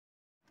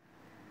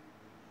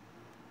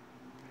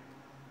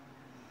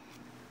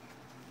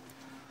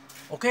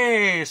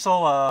Okay,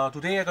 so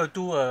today I'm going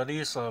to do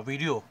this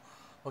video,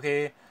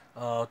 okay,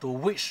 to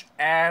wish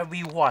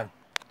everyone,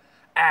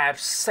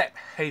 except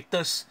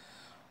haters,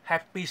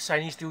 Happy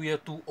Chinese New Year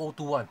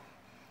 2021.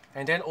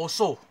 And then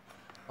also,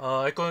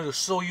 I'm going to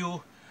show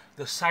you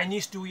the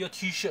Chinese New Year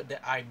T-shirt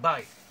that I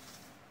buy.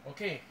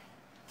 Okay,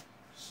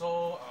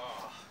 so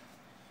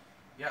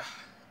yeah,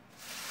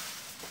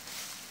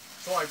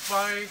 so I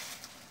buy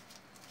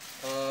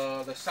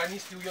the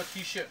Chinese New Year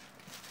T-shirt.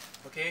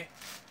 Okay,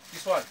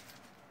 this one.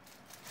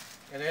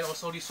 And then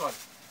also this one.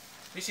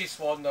 This is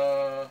from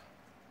the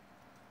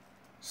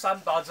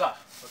Sun Bazaar,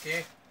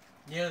 okay,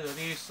 near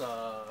this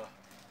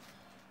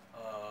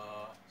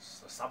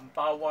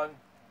Sembawang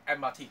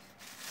MRT,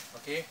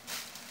 okay.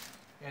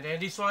 And then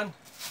this one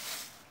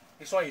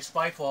is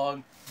buy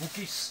from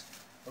Bugis,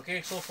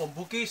 okay. So from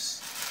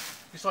Bugis,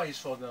 this one is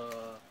from the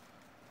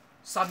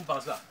Sun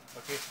Bazaar,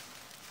 okay.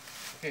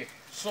 Okay,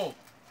 so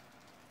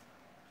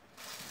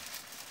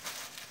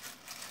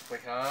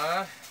wait,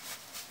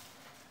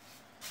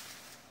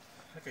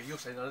 I can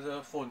use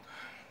another phone.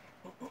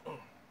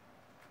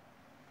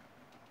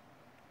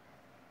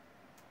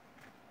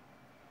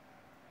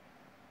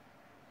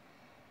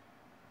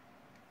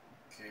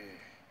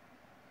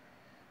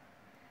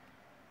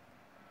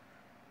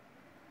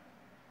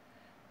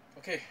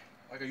 Okay,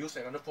 I can use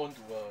another phone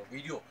to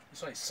video.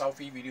 This one is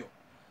selfie video.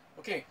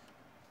 Okay.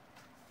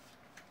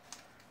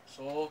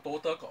 So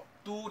total got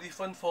 2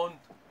 different phone,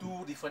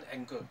 2 different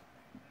angle.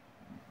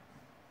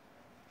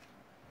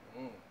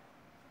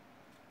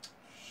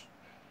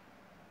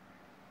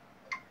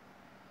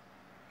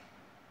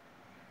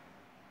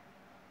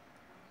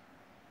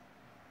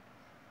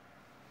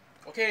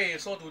 Okay,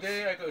 so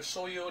today I'm going to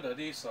show you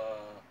this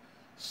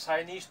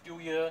Chinese New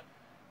Year,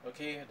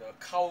 okay, the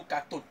cow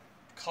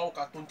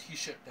cartoon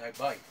T-shirt that I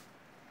buy.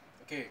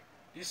 Okay,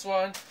 this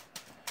one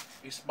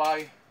is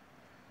buy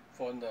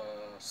from the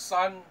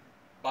Sun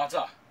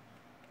Bazaar,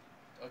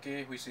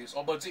 okay, which is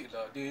opposite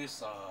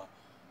this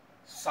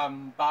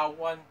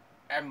Sembawang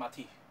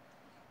MRT.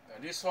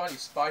 And this one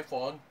is buy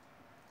from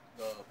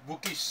the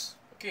Bugis.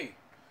 Okay,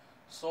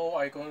 so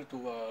I'm going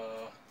to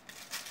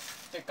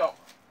take out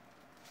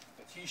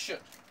the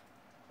T-shirt,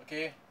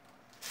 okay,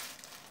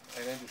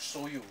 and then to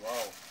show you.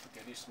 Wow, look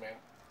at this, man.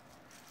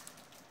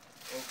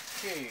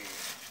 Okay,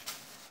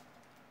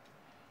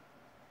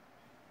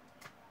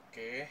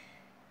 okay,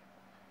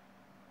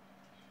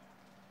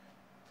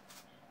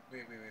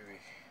 wait,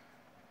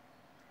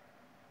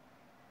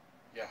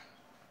 yeah.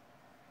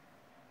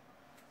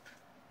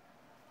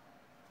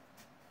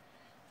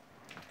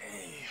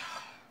 Hey,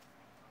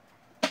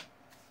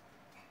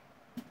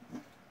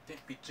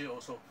 take picture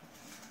also.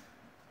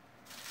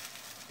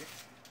 Okay.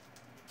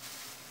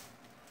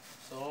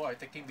 So I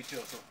taking picture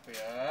also.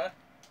 Yeah.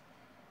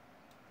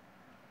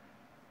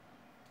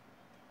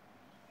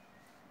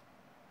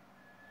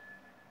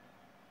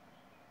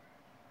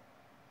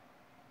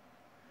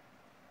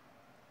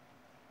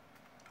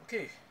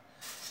 Okay,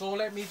 so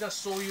let me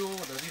just show you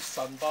this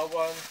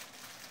Sembawang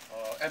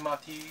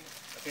MRT.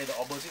 Okay, the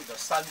opposite the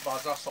Sun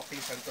Bazaar shopping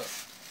center.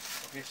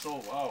 Okay, so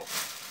wow.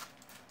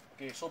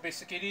 Okay, so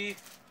basically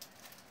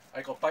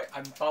I got buy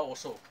anbao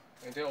also,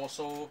 and then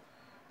also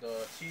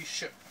the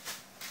T-shirt.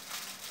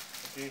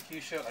 Okay,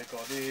 T-shirt I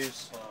got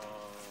this.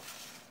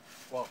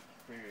 Wow,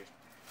 wait,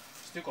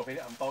 still got many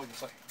anbao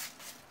inside.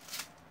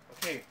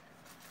 Okay,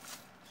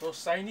 so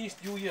Chinese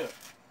New Year.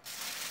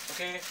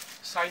 Okay,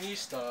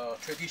 Chinese the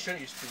tradition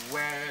is to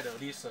wear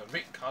this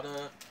red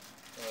color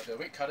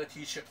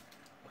T-shirt.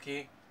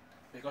 Okay,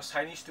 because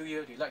Chinese New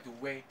Year they like to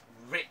wear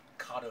red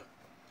color.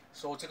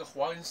 So 这个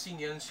华人新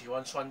年喜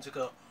欢穿这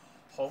个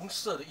红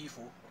色的衣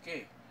服。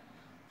Okay,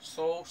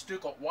 so still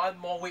got one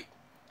more week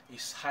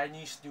is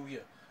Chinese New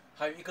Year，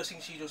 还有1个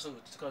星期就是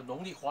这个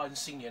农历华人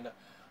新年了。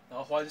然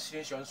后华人新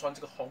年喜欢穿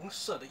这个红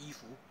色的衣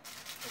服。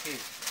Okay,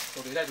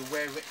 so they like to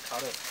wear red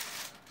color.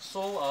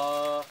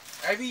 So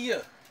every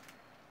year.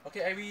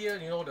 Okay, every year,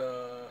 you know,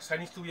 the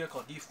Chinese New Year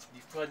got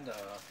different the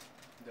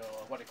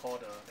what they call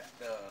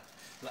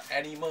the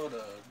animal,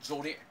 the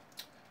zodiac,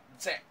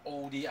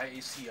 Zodiac.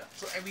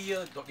 So every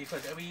year got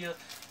different. Every year,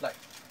 like,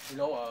 you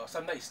know,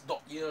 sometimes it's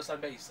dog year,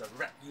 sometimes it's a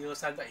rat year,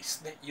 sometimes it's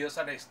snake year,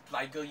 sometimes it's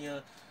tiger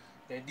year.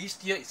 Then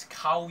this year is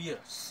cow year,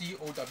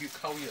 COW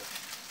cow year.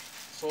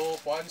 So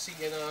华人新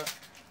年呢，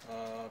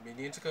每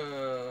年这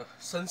个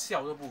生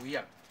肖都不一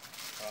样，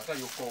像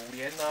有狗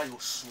年啊，有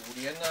鼠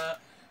年啊。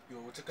有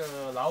这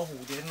个老虎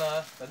年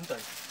呐、等等，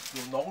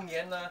有龙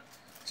年呐、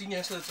今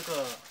年是这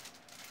个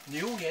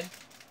牛年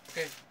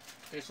 ，OK，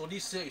 so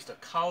this year is the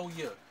cow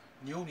year，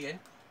 牛年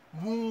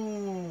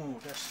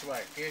 ，that's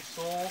right. Okay,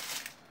 so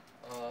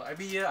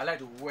every year I like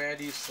to wear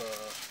this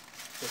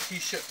the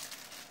T-shirt,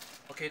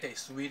 okay, that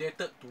is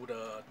related to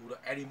the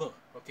animal,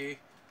 okay,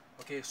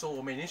 so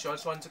我每年喜欢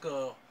穿这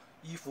个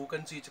衣服，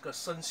根据这个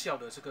生肖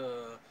的这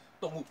个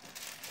动物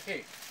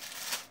 ，okay,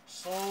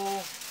 so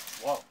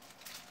wow.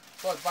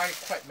 So I buy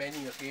quite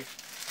many, okay.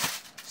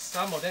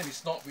 Some of them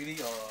is not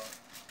really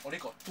only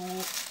got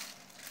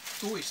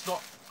two is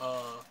not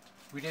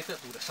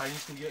related to the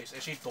Chinese New Year. It's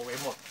actually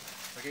Doraemon.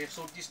 Okay,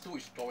 so these two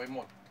is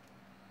Doraemon.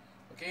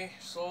 Okay,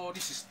 so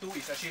this is two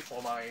is actually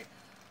for my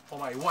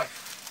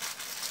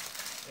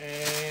wife,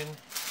 and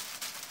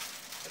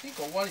I think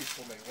got one is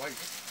for my wife.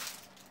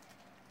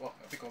 Wow,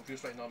 a bit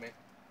confused right now, man.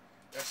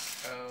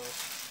 SL.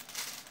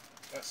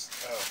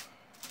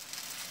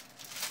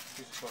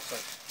 This is what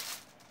size?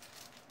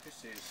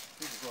 This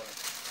is what?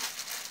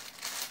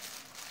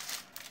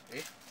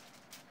 Eh?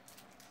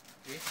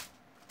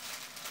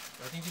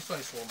 I think this one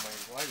is for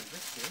my wife,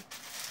 is it?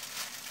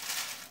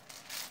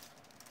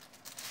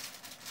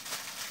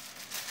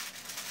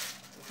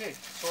 Okay,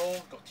 so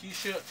got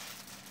t-shirt,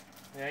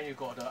 then you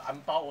got the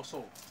anbao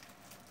also.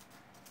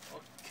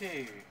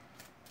 Okay.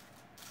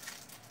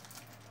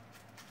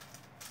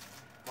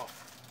 Wow.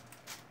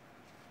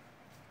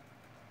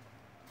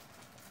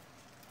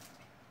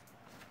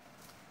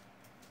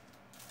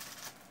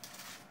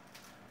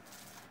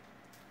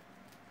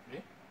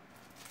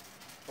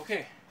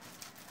 Okay.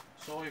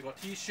 So you got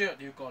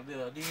t-shirt, you got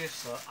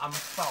this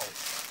anbao.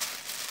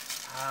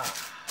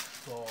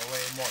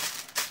 Doraemon.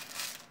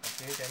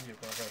 Okay, then you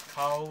got the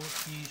cow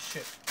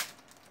t-shirt.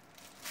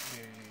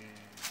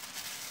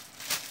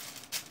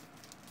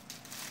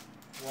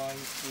 One,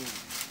 two.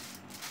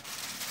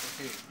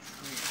 Okay, 3,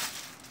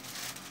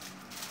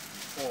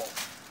 4.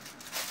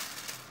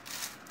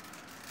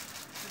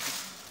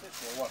 This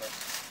for what?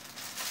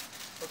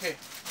 Okay,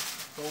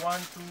 so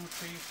 1, 2,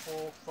 3,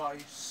 4,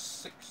 5,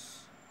 6,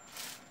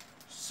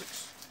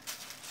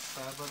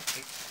 7,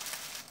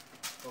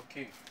 8.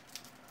 Okay.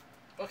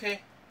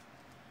 Okay.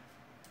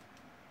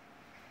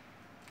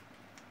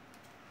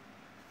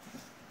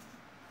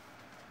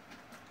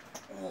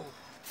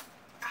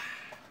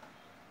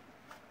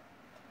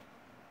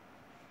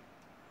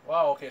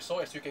 Wow, okay, so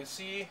as you can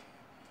see,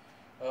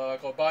 I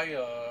got buy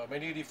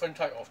many different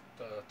type of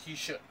the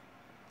t-shirt.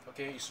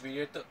 Okay, it's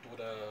related to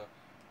the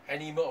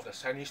animal of the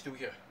Chinese New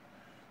Year.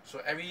 So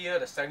every year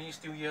the Chinese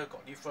New Year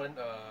got different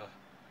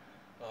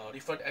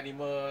different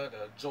animal,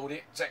 the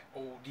zodiac,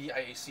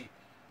 zodiac.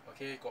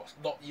 Okay, got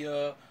dog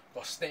year,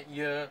 got snake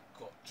year,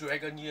 got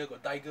dragon year,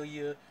 got tiger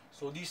year.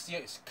 So this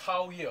year is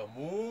cow year.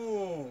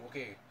 Moo.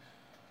 Okay,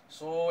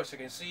 so as you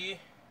can see,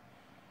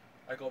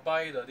 I got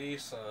buy the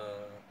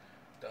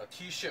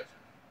t-shirt.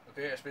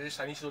 Okay, especially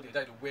Chinese people, they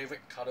like to wear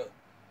red color.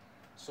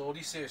 So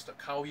this year is the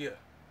cow year.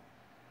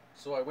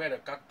 So I wear the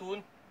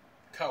cartoon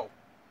cow.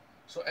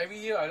 So every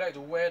year I like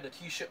to wear the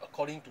t-shirt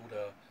according to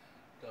the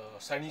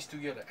Chinese New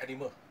Year, the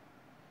animal.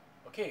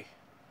 Okay,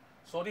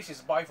 so this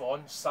is buy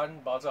from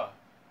Sun Bazaar.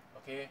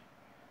 Okay,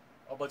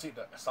 opposite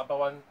the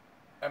Sembawang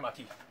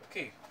MRT.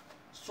 Okay,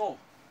 so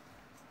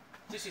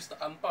this is the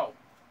anbao.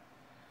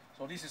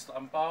 So this is the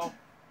anbao.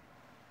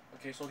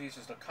 Okay, so this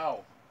is the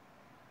cow.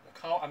 The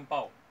cow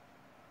anbao.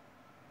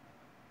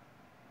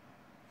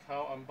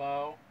 Cow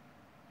anbao.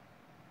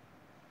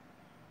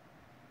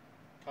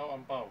 Cow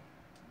anbao.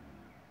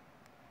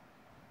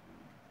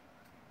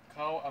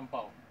 Cow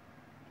anbao.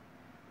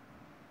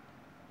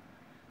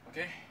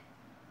 Okay.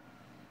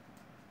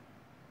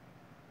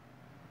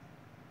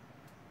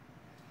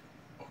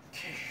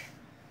 Okay.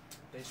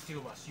 They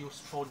still must use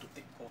phone to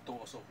take photo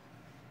also.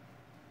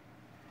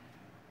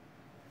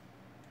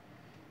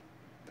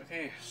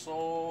 Okay,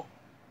 so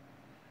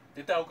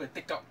later I can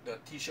take out the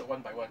t-shirt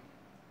one by one.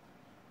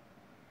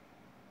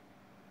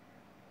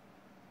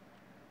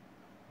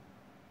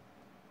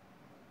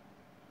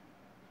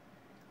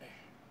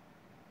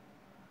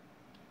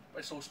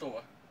 Why so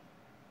slow?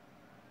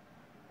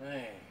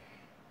 Hey,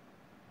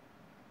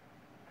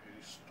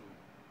 very slow.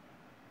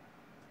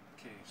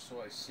 Okay,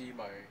 so I see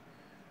my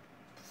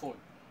phone.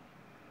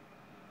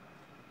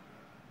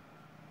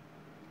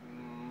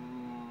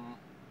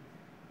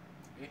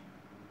 Okay.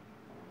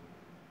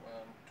 1,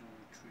 2,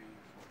 3,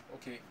 4.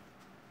 Okay.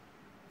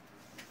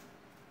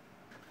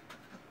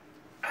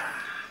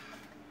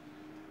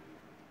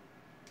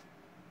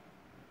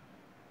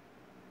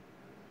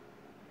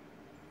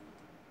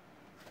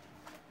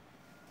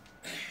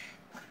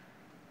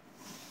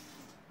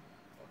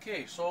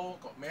 Okay, so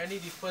got many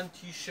different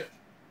t-shirt,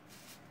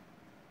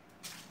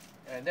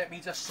 and let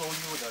me just show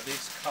you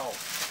this cow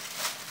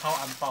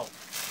anbao.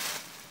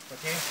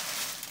 Okay,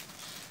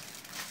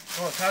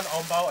 so the cow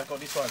anbao, I got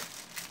this one.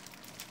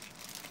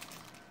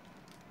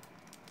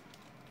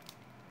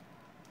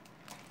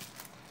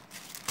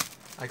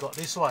 I got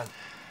this one.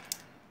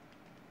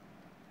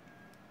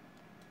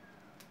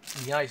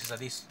 Behind is like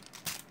this.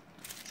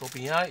 So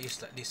behind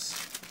is like this.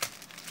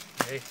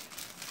 Okay.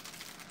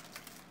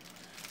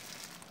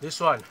 This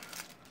one,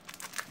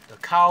 the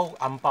cow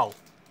anbao，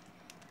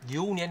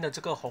 流年的这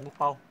个红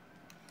包。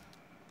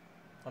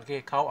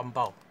Okay, cow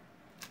anbao.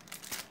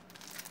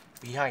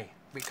 Behind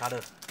red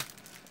color.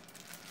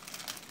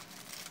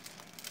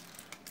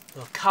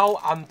 The cow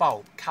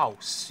anbao, cow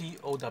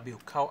C-O-W,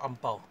 cow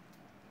anbao.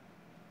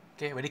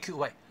 Okay, very cute,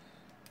 right?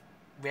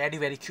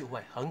 Very cute,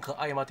 right? 很可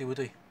爱嘛，对不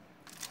对？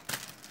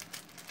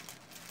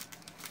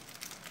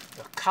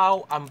 The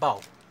cow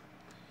anbao.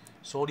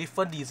 So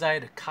different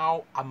design, the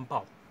cow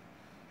anbao.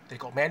 They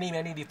got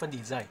many different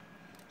design.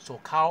 So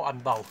cow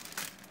anbao.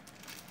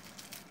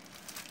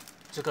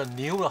 这个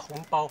牛的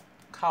红包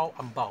cow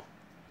红包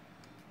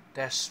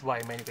 ，that's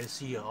right man, you can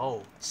see here.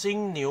 Oh,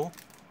 金牛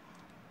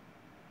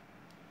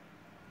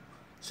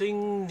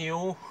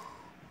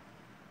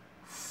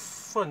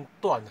粪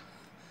段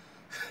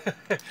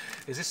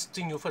，is this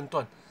金牛粪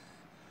段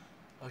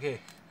 ？Okay,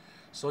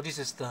 so this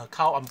is the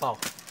cow 红包。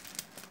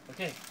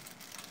Okay,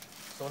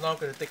 so now I'm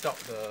gonna take out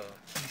the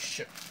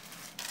T-shirt.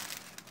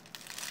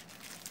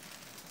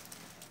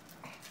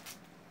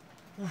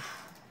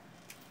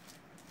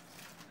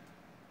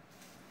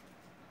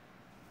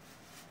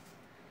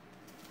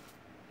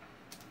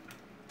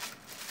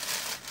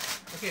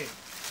 Okay,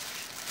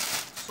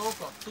 so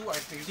got two. I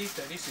believe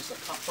that this is a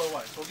couple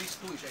one. So these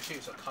two is actually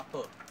a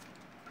couple.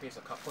 Okay, it's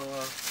a couple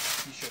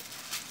T-shirt.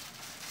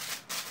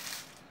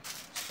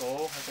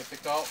 So I can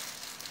take out.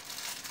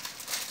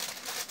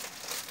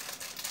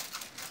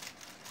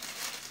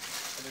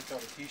 Take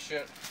out the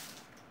T-shirt.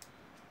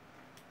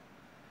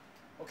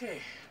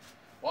 Okay,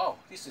 wow,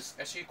 this is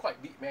actually quite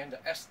big, man. The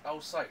SL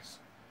size.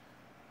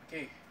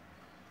 Okay,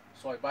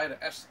 so I buy the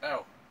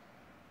SL.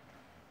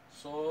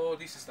 So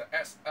this is the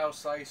SL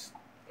size.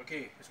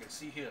 Okay, as you can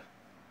see here.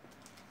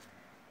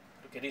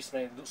 Look at this,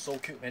 man. It looks so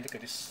cute, man. Look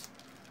at this.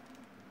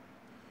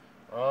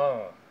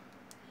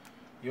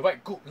 You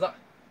write good luck.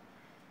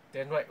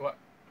 Then write what?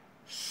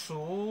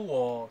 属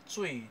我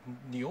最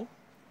牛.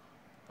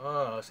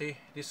 See,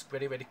 this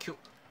very very cute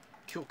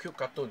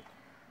cartoon.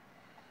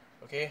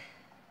 Okay.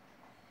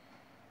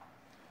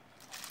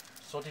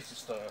 So this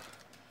is the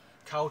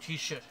cow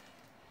T-shirt,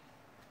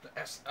 the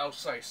SL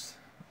size.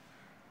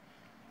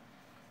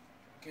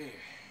 Okay.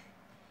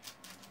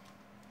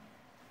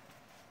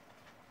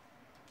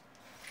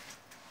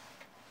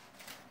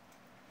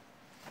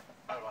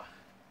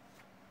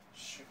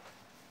 Shoot.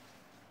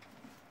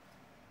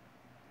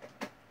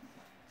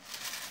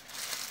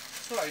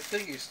 So I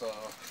think it's the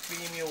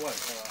female one.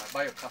 I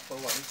buy a couple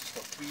one. This is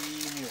the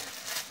female.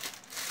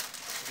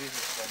 This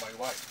is for my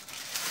wife.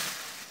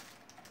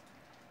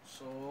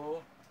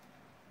 So,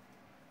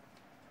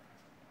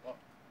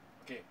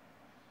 okay.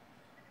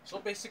 So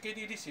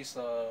basically, this is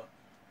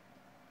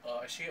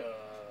actually a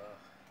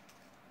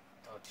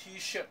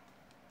T-shirt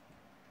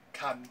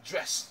cum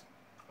dress.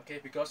 Okay,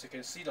 because you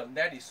can see the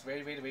neck is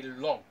very very very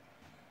long.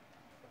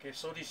 Okay,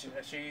 so this is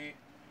actually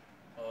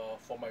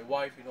for my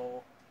wife. You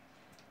know,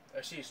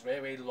 actually it's very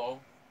very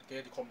long.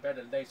 Okay, to compare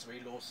the leg is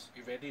very low, it's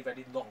very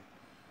very long.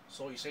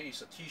 So you say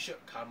it's a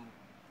T-shirt cum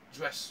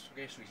dress.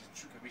 Okay, so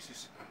which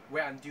is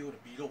wear until the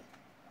below.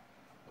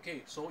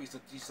 Okay, so it's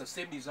the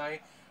same design,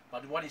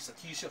 but one is a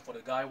T-shirt for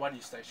the guy, one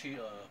is actually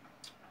a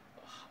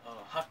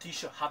half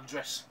T-shirt, half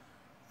dress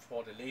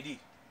for the lady.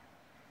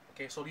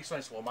 Okay, so this one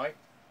is for my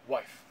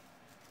wife.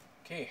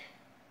 Okay.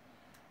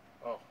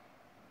 Oh.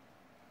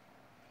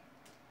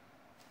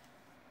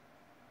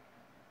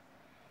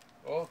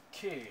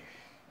 Okay.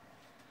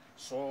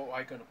 So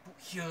I'm gonna put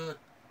here to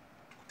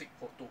take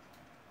photo.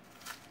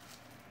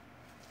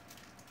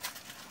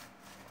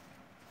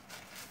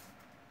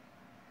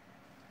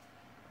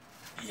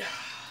 Yeah.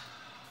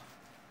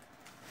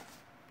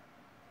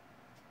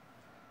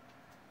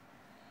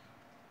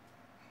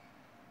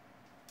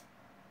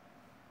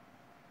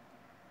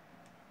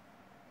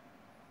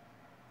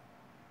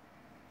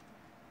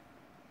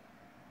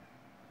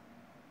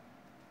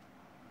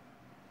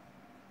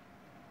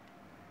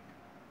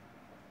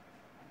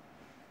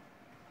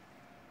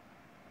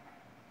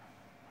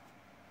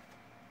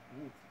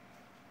 Ooh.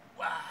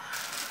 Wow.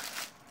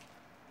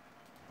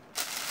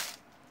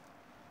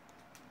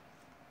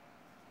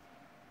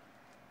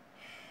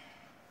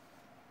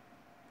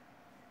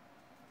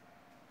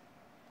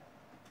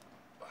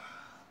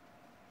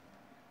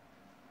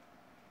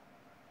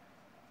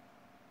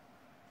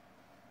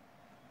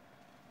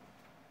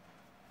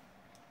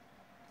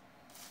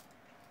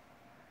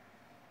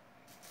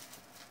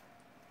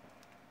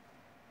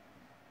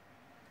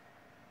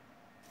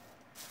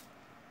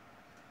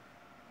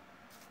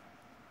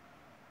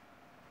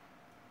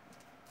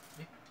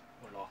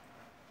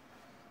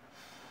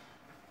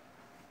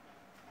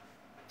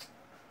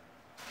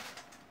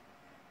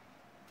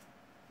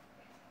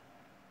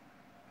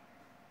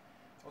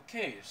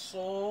 Okay,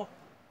 so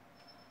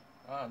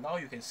now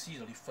you can see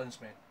the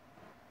difference, man.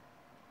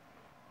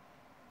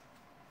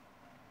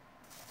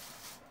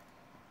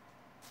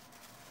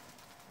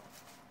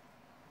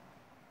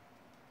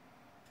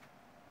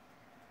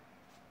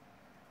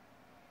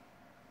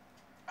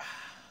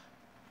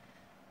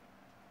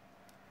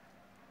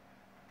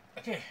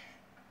 Okay.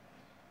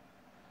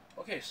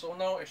 Okay, so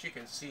now actually you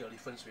can see the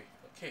difference, way.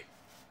 Okay.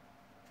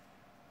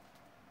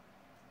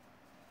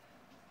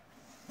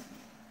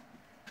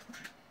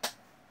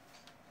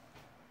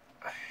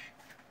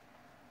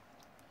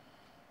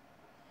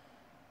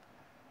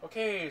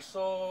 Okay,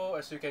 so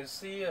as you can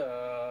see,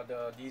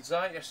 the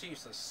design actually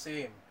is the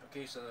same.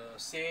 Okay, it's the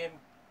same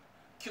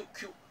cute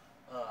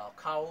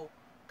cow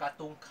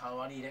cartoon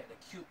cow, the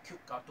cute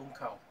cartoon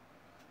cow.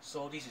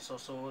 So this is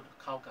also the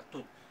cow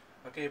cartoon.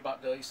 Okay, but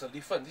it's a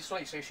different. This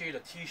one is actually the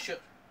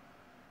T-shirt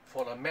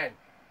for the man,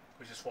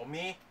 which is for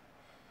me.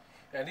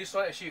 And this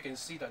one actually you can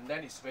see the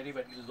neck is very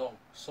long.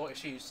 So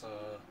actually it's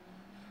a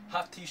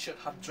half t-shirt,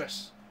 half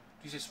dress.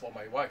 This is for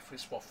my wife.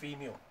 It's for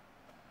female.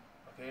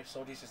 Okay,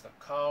 so this is the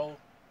cow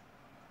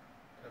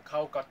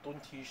cartoon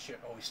t-shirt.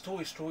 Oh, it's true,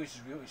 it's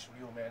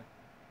real, man.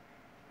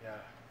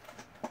 Yeah.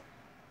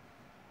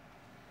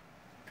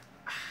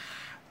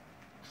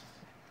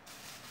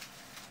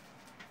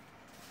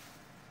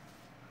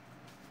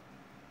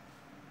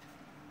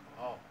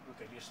 Wow,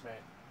 look at this, man.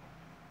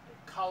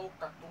 The cow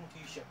cartoon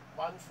t-shirt.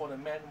 One for the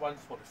man, one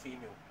for the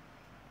female.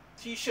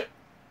 T-shirt,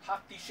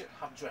 half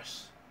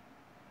dress.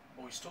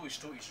 Oh, it's true, it's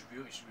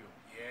real.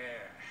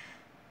 Yeah.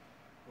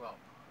 Wow.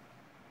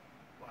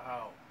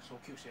 Wow, so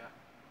cute, yeah.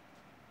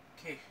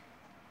 Okay.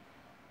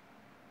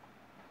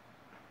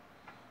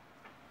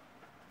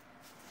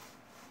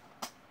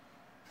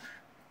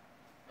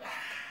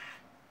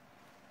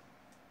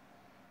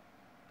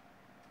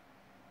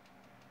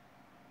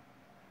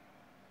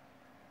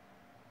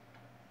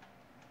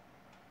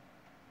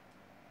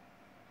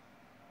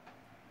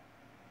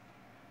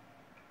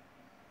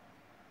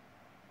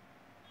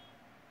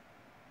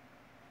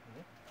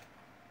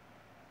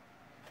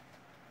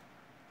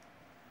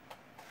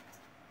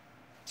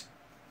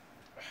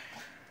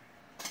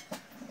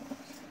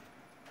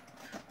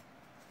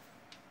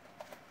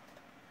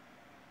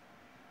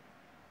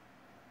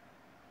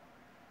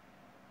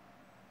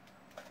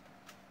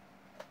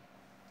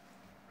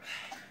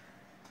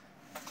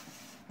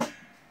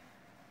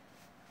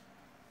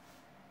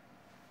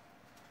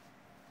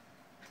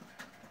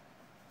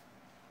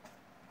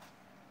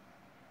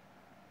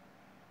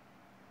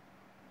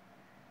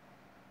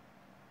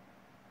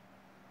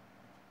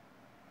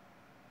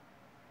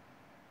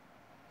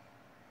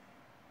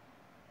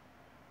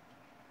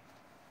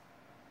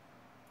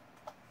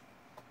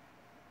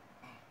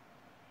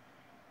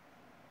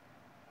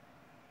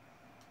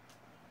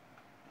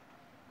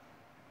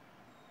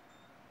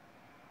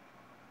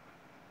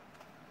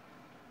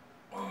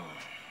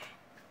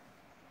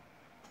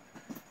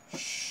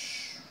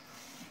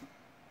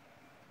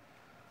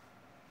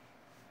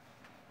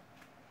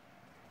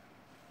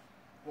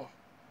 Wow,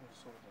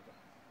 so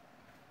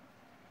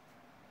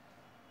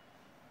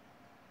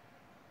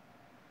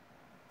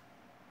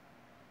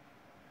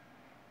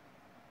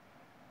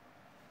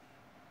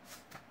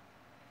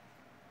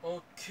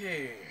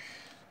okay.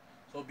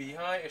 So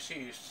behind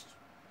actually is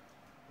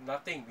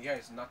nothing. Behind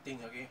is nothing.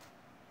 Okay.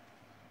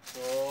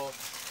 So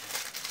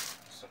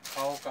it's a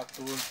cow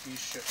cartoon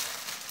t-shirt.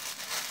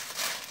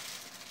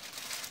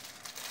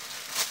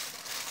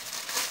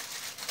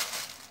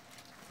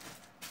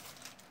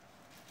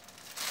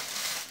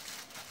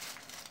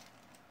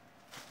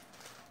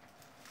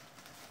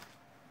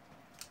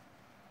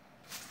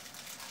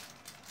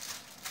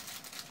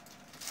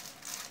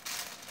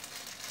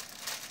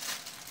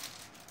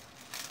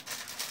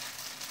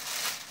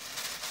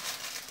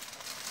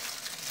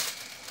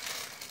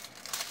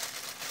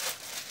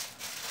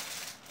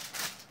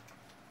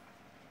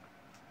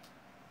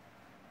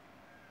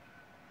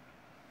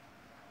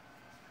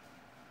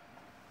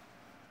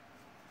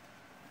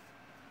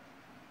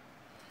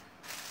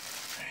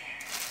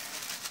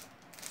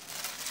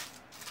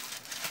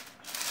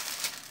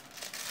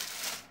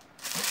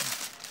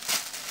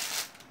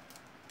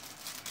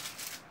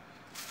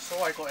 So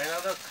I got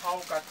another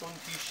cow cartoon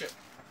t-shirt.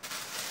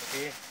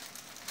 Okay,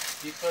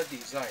 different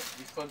design,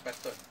 different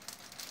pattern.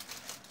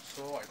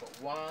 So I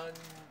got 1,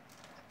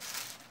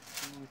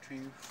 2, 3,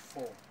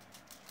 4.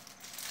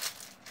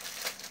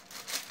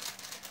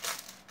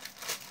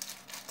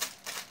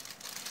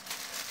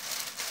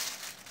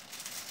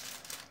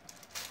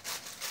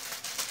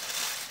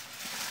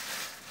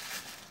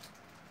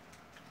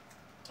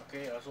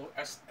 Okay, also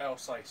SL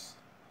size.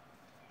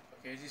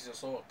 Okay, this is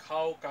also a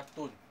cow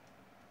cartoon.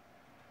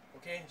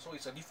 Okay, so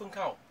it's a different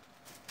cow.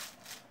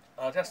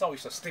 Just now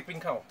it's a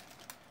sleeping cow.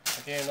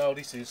 Okay, now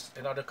this is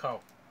another cow.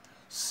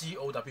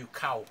 COW,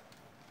 cow.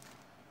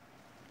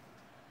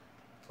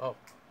 Oh,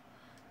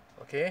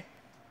 okay.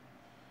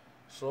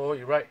 So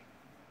you write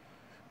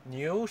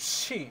牛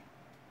气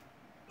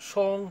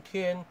冲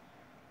天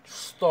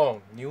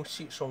storm. 牛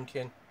气冲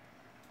天.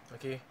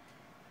 Okay.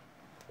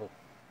 Oh.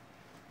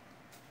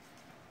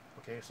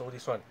 Okay, so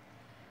this one.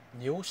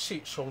 牛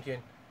气冲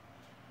天.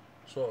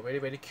 So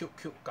very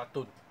cute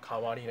cartoon.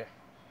 Kawaii 呢.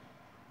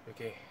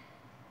 Okay.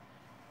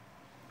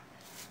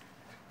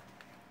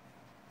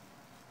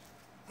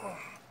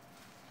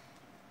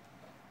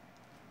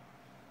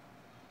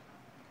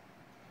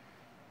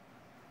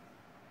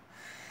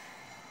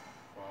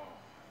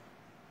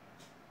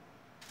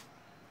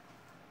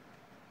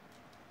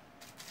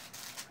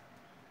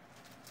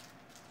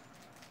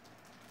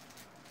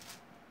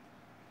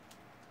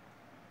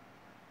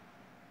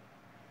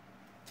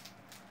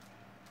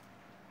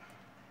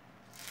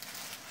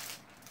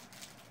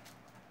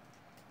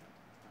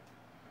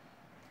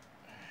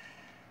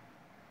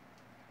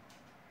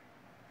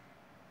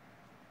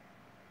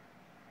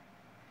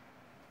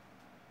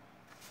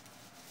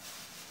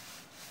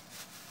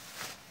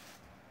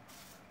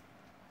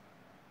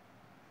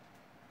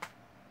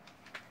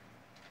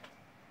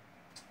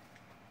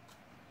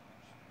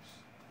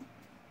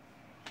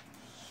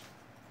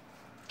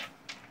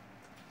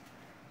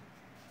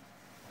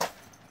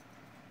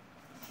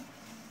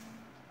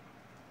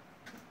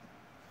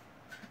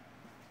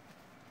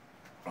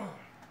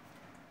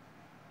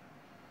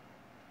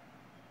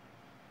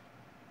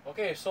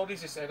 Okay, so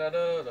this is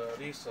another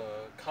this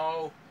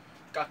cow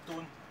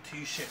cartoon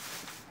T-shirt.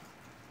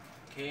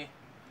 Okay,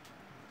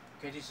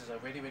 this is a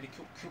very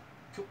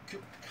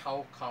cute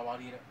cow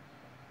kawaii 的。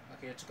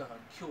OK， 这个很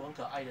cute 很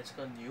可爱的这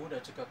个牛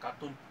的这个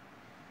cartoon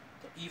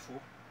的衣服，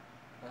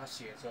那它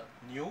写着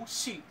牛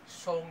气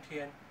冲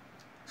天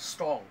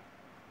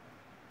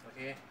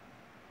strong。OK，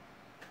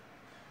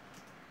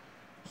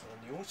 so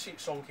牛气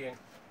冲天。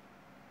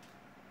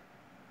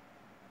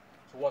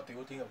So what do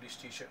you think of this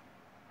T-shirt?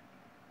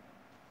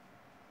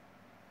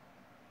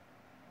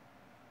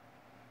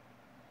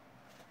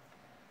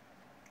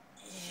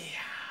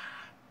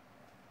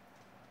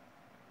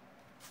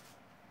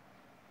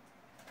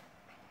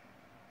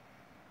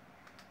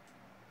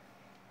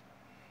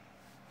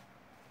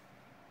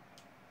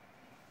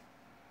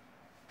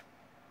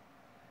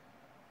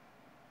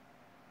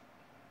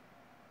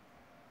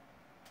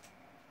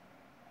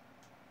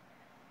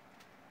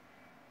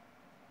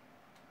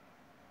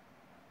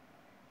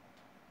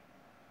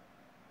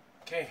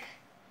 Okay,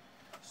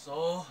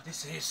 so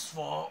this is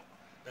for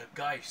the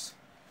guys.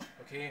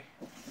 Okay.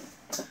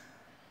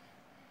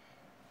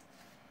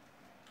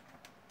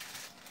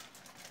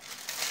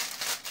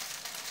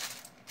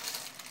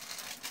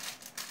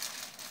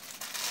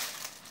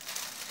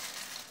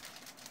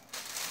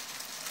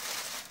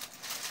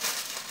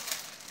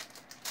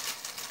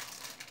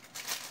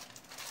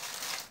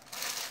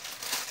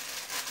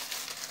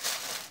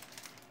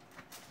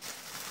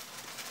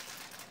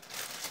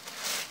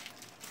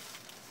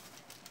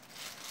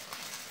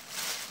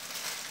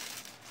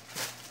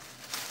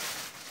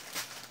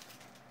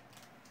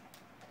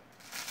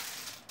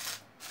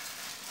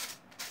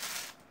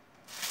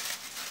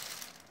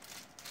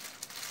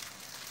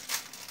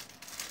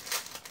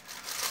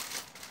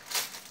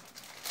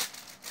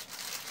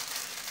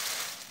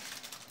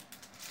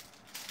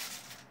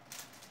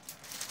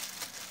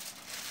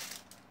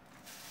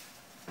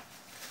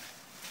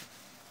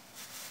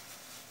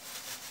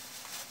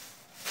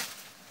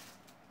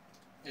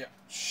 Yeah,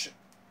 shit.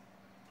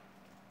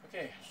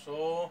 Okay,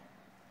 so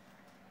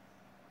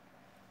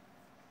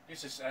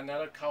this is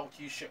another cow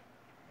T-shirt.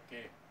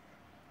 Okay,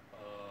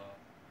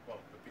 well,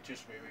 the picture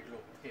is very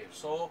low. Okay,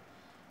 so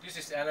this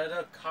is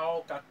another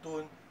cow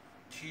cartoon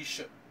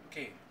T-shirt.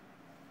 Okay,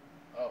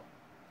 oh.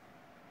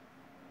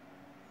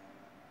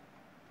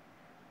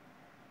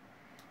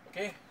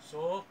 Okay,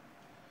 so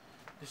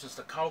this is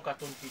the cow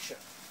cartoon T-shirt.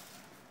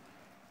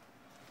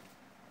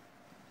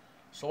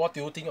 So what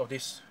do you think of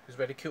this? It's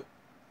very cute.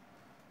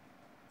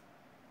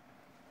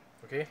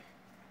 Okay,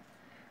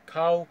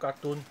 cow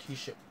cartoon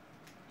T-shirt.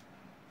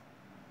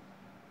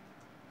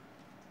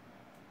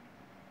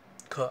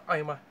 可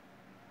爱吗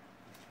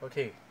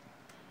 ？Okay.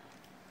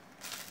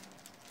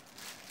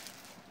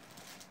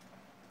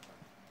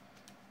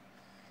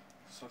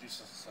 So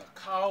this is a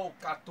cow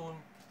cartoon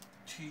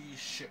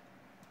T-shirt.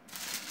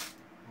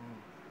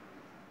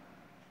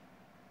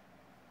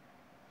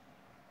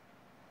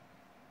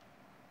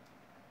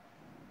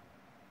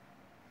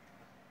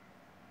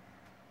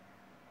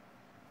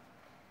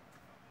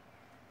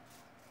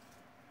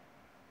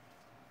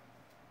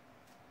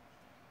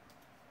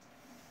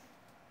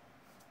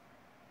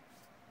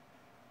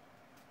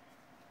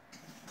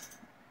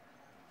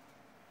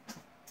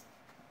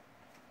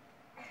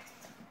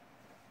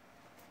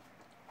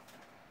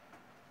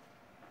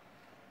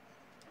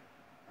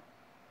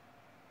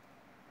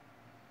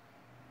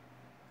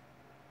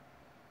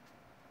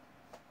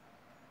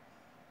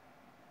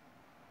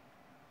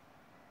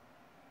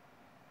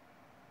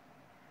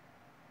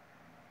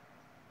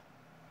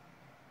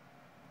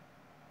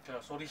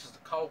 So this is the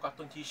cow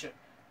cartoon T-shirt.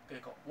 Okay,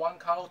 got 1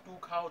 cow, 2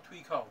 cow,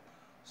 3 cow.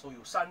 So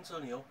有3只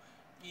牛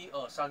，1、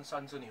2、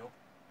3，3只牛。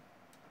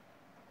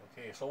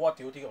Okay, so what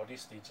do you think of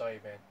this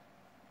design, man?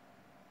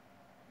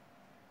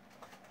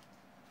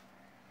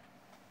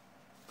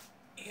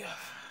 Yeah.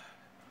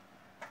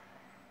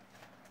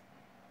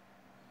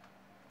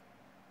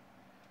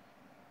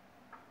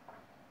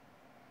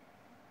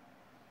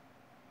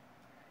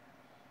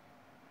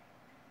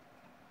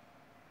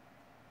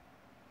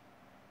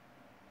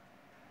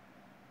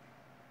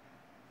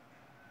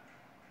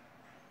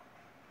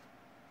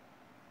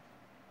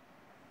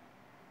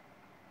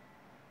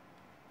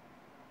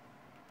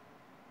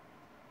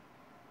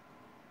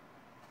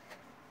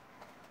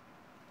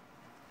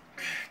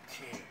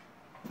 Okay.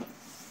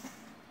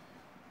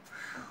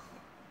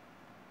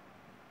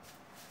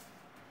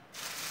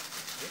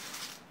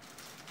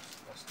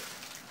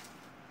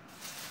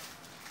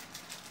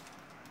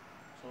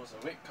 So it's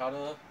a red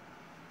color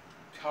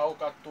cow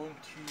cartoon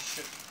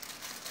T-shirt.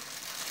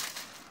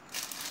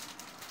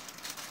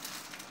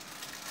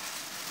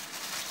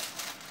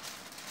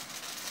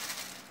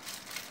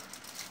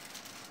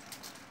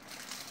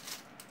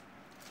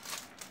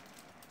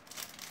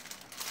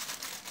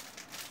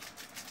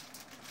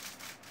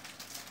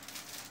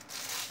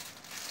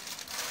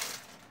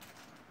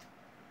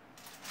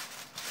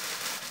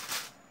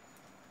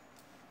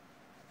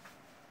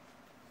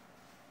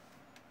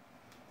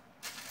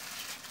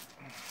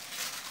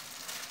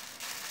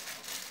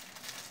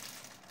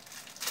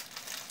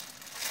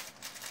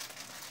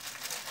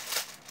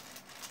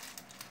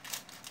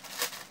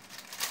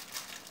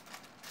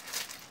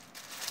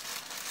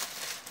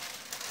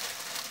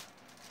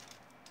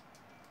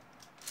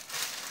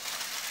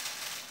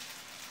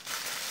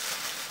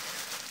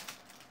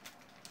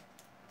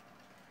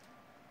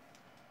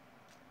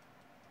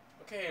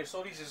 Okay,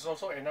 so this is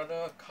also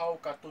another cow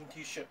cartoon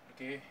T-shirt.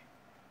 Okay,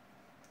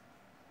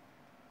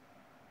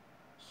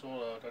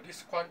 so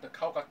this one, the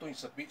cow cartoon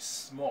is a bit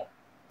small.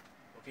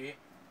 Okay,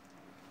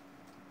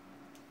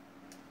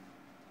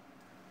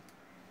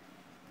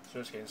 so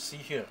as you can see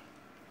here,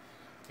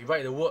 you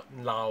write the word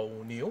老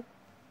牛.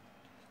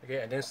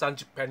 Okay, and then some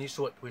Japanese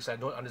word which I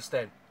don't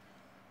understand.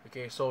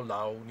 Okay, so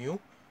老牛.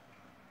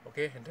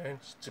 Okay, and then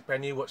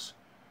Japanese words.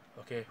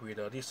 Okay,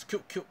 with this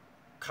cute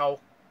cow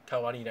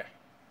kawani there.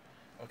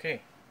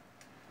 Okay,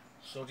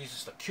 so this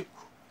is the cute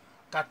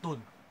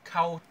cartoon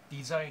cow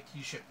design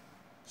T-shirt.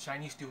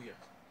 Shiny still here.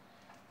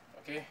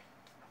 Okay.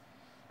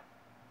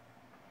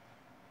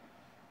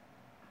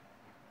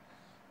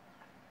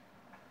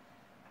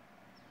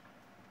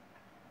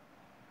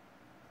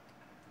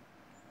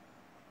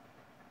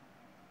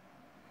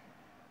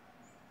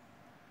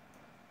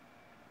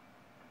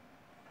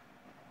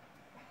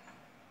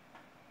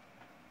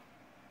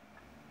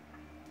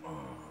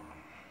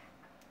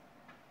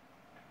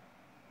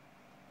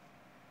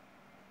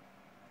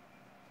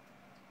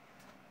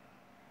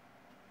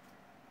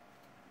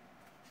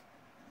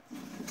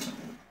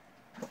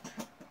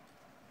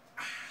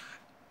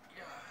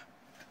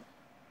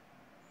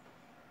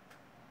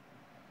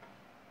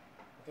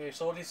 Okay,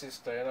 so this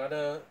is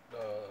another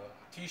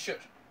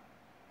T-shirt.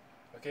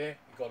 Okay,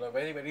 you got a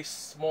very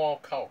small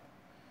cow.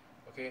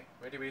 Okay,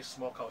 very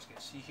small cow. As you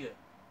can see here,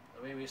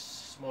 a very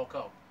small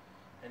cow,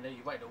 and then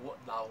you write the word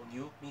老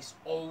牛 means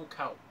old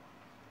cow.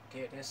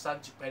 Okay, and then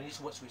some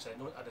Japanese words which I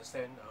don't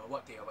understand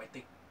what they are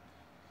writing.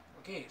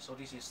 Okay, so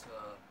this is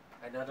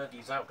another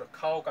design of the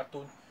cow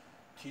cartoon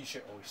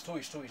T-shirt. Oh, it's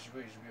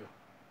real.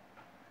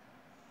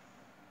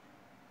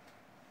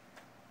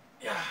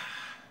 Yeah.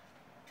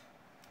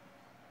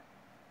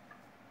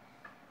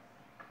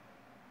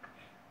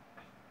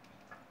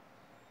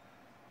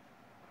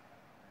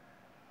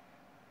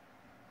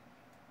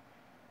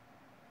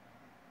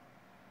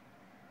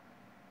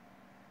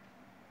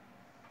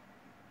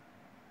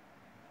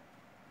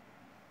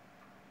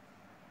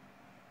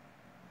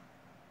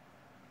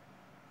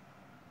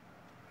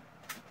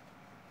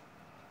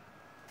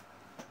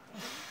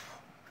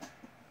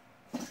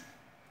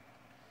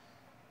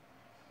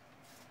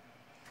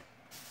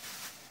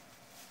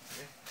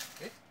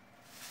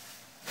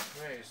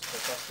 Where is the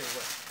plastic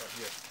word? Right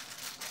here.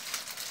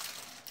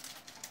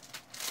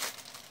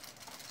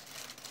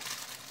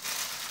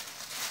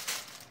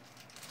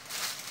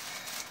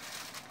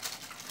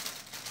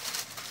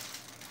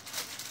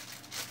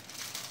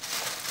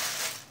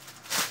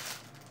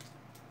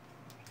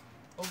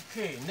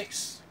 Okay,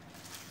 next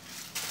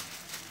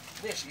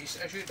is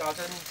actually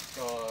doesn't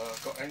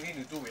got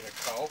anything to do with a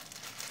cow.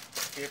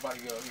 Okay, but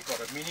you got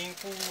a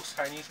meaningful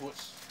Chinese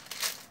words.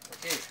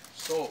 Okay,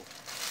 so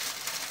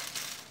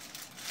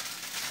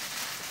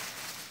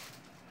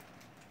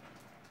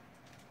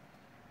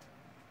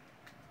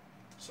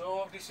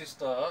this is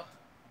the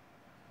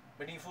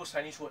meaningful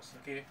Chinese words.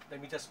 Okay, let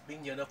me just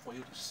bring nearer for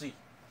you to see.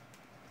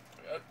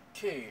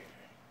 Okay.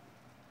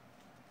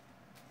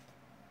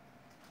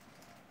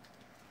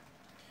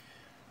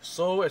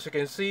 So as you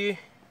can see,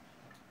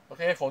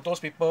 okay, for those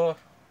people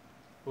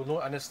who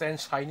don't understand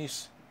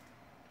Chinese,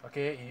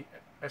 okay,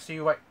 actually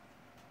write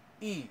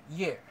一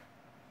夜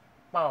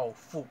暴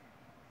富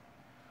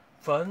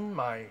粉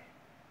买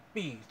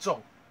必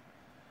中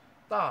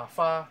大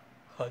发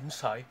横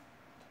财.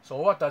 So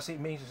what does it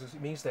mean?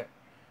 It means that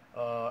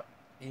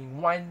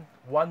in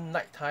one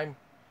night time,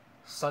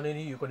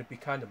 suddenly you're going to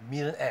become a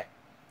millionaire.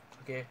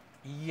 Okay,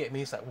 一夜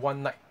means like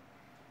one night.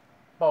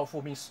 暴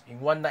富 means in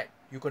one night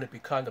you're going to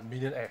become a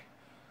millionaire.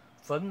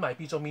 粉买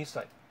必中 means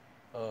like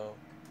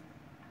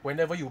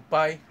whenever you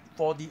buy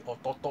 4D or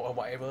Toto or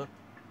whatever,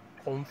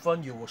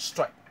 confirm you will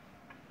strike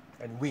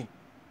and win.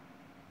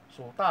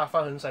 So 大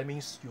发横财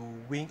means you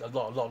win a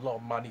lot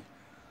of money.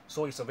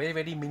 So it's a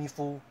very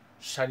meaningful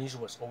Chinese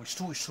words. Oh, it's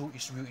true,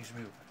 it's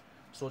real.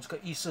 So 这个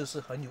意思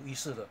是很有意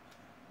思的。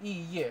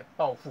一夜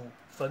暴富，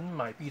粉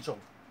买必中，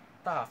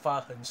大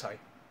发横财。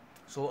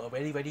So a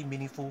very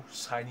meaningful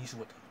Chinese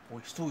word. Oh,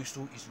 it's true, it's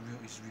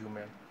real,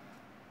 man.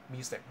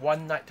 Means that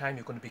one night time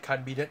you're going to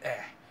become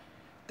millionaire.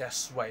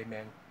 That's right,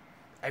 man.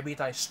 Every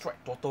time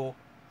strike Toto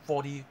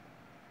 4D,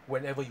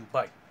 whenever you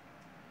buy,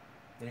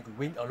 then you could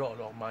win a lot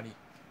of money.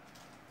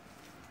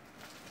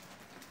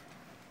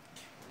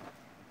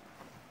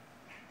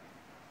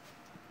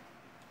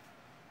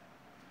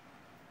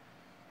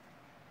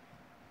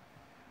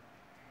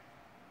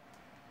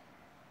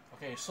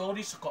 Okay, so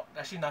this got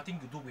actually nothing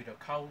to do with the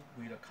cow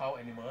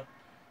animal,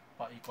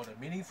 but it got a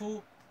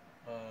meaningful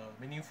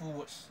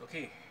words.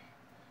 Okay.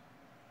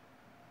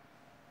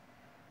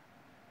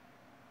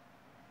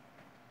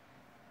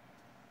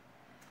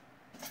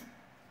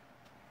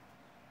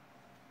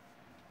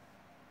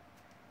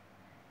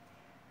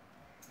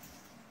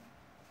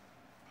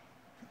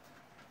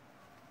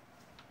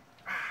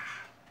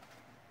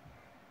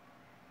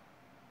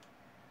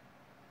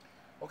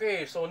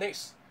 Okay, so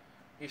next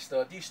is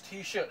this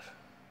T-shirt,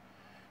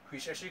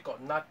 which actually got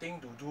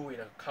nothing to do with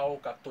a cow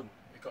cartoon.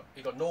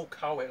 It got no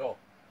cow at all.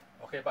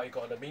 Okay, but it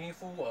got the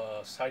meaningful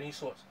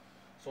Chinese words.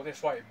 So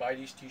that's why I buy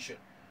this t-shirt.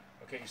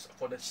 Okay, it's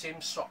for the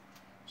same shop.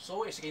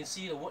 So as you can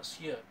see the words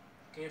here.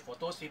 Okay, for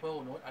those people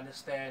who don't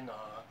understand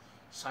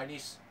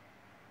Chinese,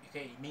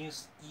 okay, it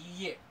means 一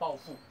夜暴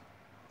富，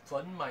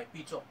粉买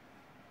必中，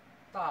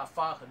大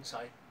发横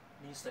财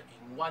means that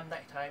in one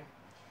night time,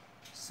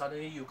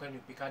 suddenly you're going to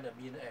become a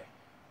millionaire.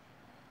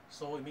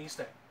 So it means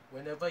that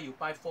whenever you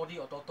buy 4D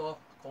or Toto,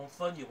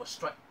 confirm you will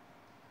strike.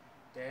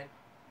 Then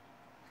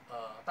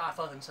大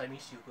发横财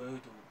means you're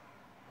going to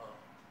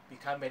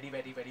become very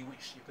very very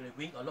rich. You're going to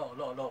win a lot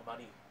of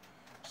money.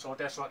 So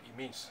that's what it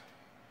means.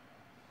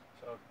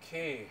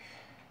 Okay.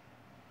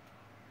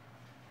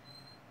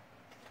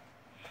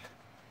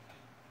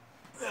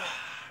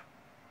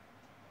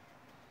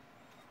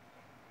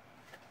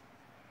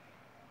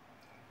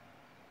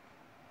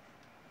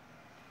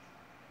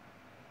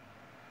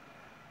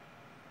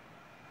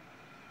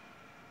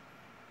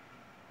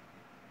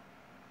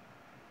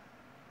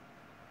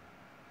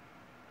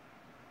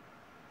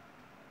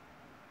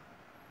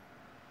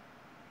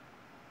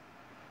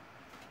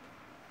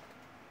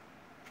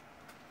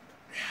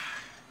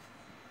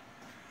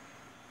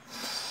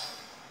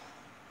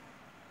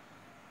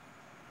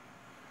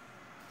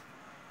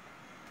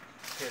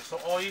 Okay, so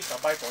all these I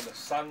buy from the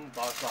Sun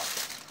Bazaar.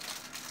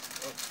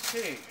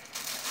 Okay.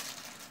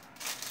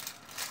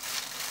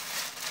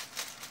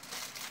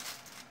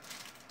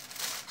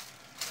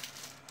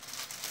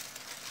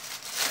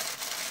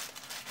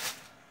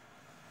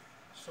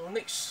 So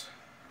next,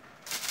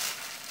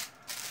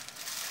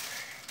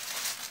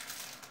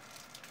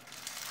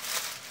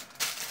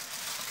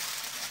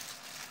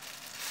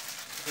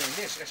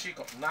 okay, next actually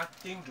got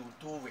nothing to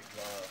do with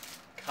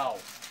the cow.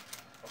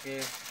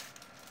 Okay,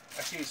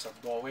 actually it's a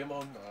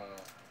Doraemon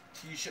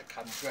t-shirt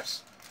cum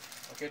dress.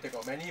 Okay, they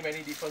got many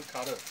different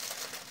color.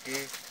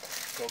 Okay,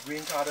 got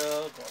green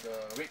color, got the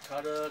red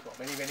color, got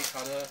many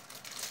color.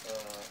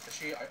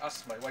 Actually I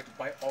asked my wife to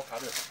buy all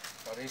colors,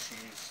 but then she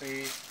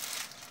say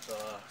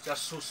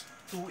just choose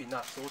 2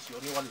 enough, so she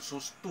only want to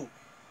choose 2.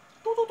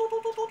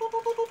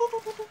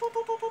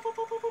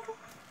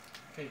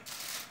 Okay,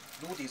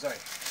 new design.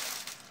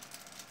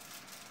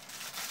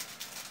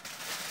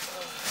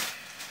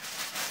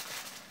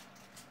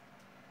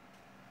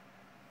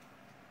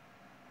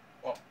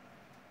 Oh,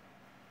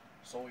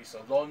 so it's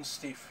a long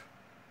sleeve.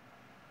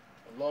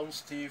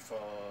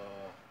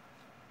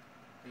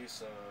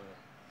 This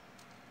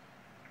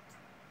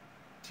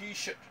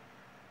t-shirt.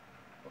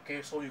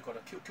 Okay, so you got a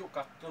cute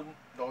cartoon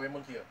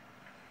Doraemon here.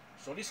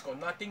 So this got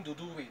nothing to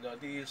do with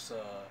this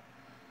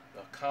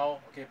the cow.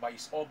 Okay, but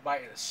it's all buy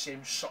at the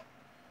same shop.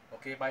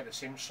 Okay, buy the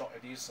same shop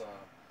at this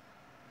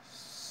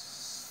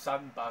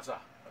Sun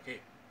Bazaar. Okay,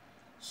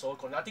 so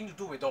got nothing to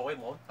do with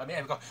Doraemon. I mean,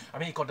 it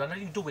got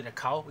nothing to do with the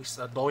cow. It's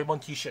a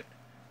Doraemon t-shirt.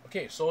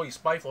 Okay, so it's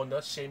buy from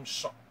the same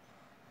shop.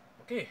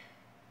 Okay,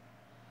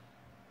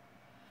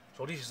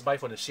 so this is buy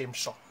from the same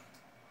shop.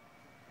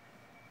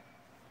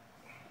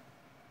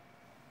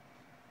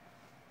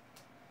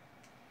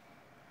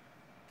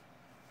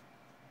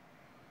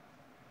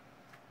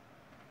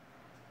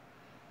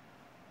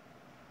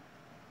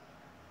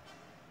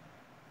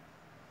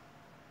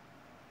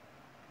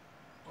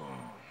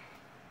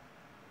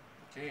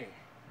 Okay.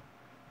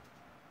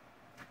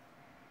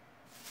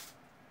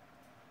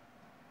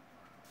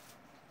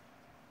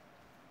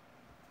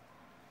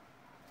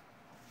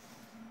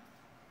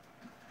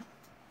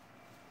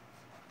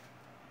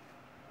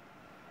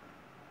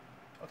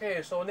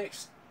 Okay, so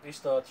next is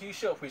the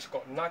t-shirt which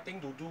got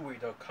nothing to do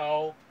with the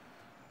cow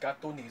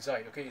cartoon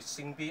design. Okay, it's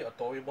simply a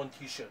Doraemon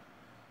t-shirt.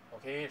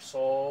 Okay,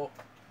 so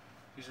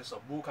this is a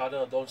blue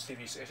color long sleeve.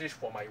 It's actually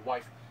for my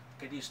wife.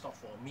 Okay, this is not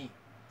for me.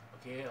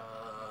 Okay,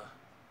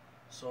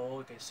 so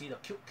you can see the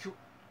cute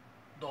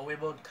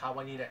Doraemon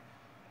kawaii there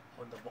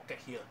on the pocket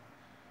here.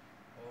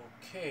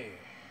 Okay.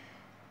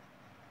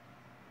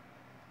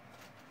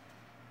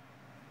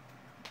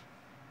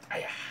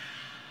 Aya.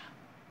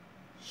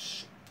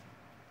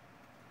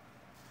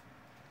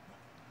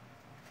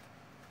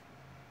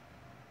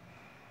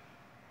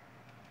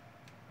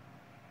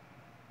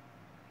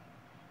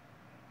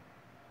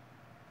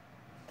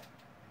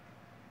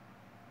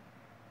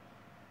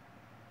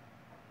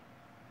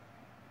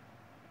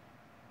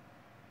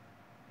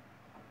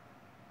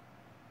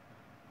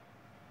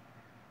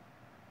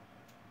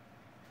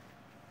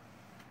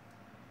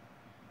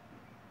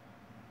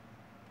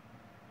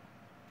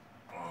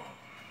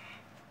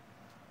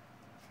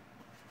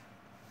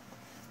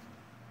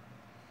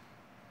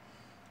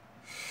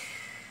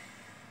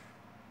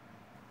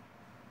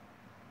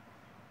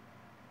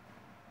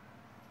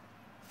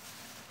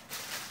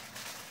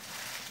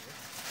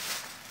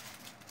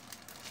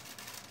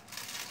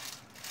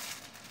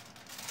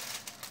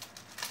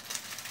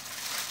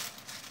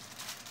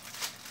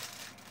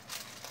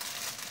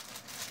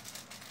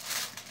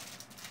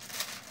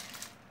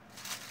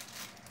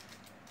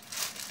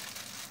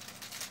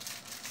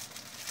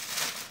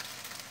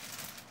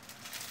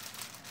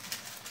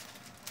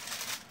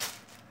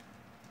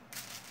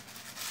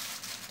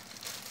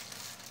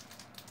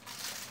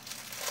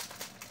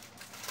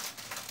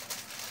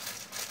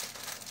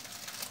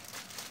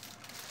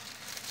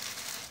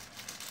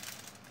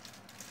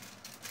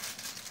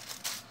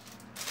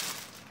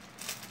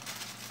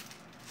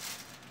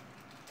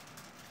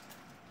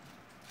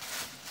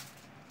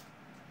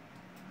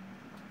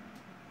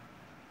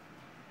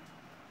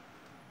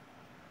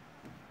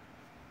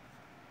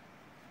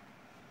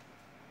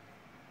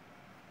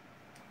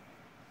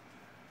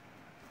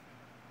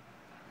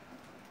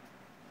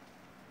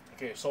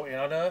 Okay, so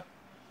another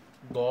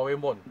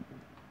Doraemon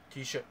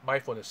t-shirt buy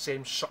from the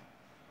same shop.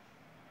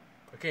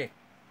 Okay.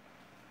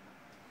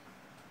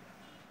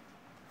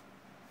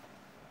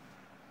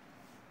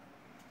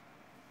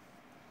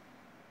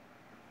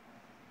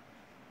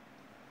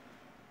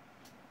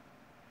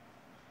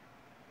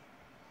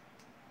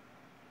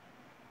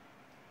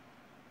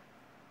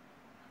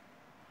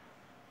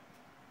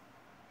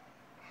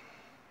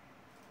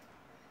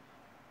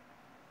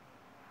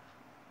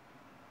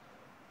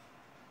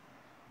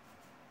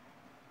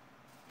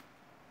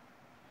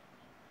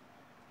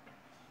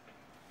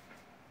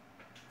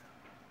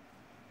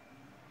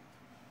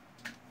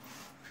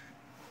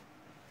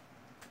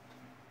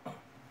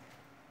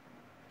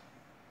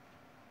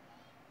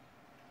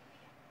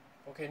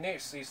 Okay,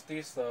 next is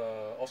this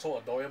also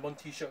a Doraemon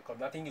t-shirt, got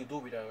nothing to do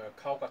with the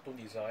cow cartoon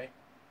design.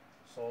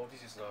 So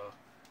this is a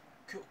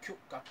cute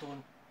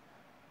cartoon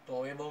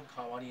Doraemon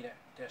Kawani that.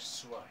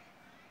 That's why.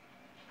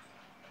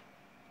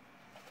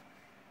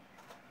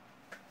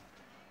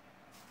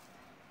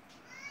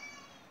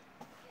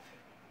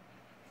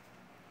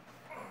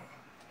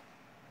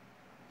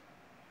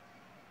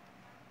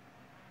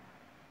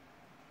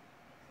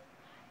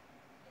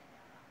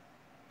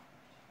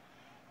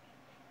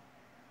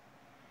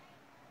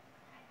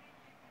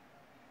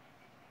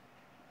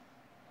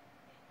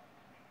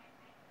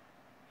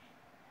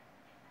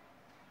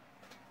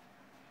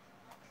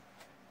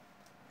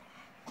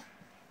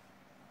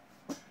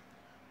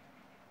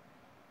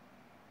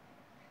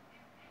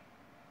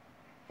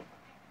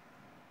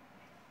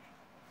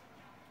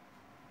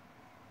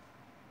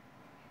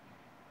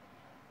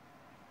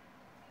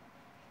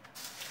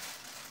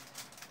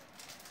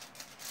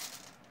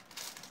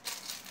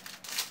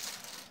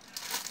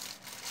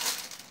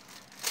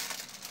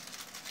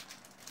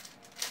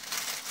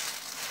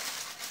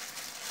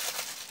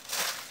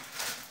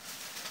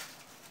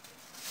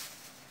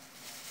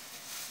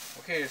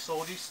 Okay,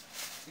 so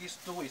these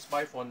two is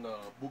buy from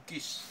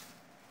Bugis.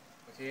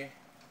 Okay,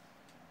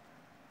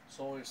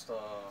 so it's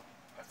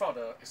I thought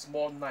it's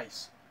more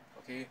nice.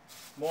 Okay,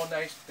 more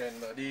nice than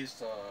this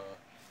the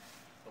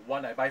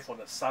one I buy from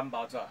the Sun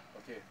Bazaar.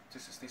 Okay,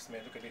 this is this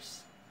man. Look at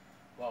this.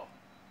 Wow.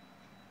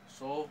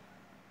 So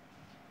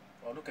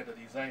look at the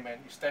design, man.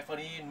 It's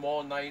definitely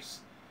more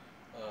nice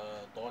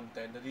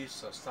than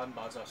this Sun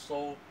Bazaar.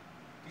 So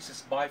this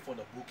is buy from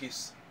the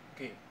Bugis.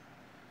 Okay.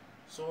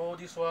 So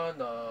this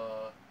one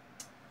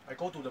I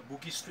go to the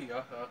Bugis Street.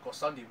 Got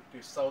some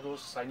they sell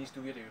those Chinese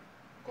New Year. They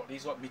got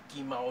this what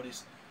Mickey Mouse.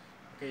 This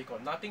okay,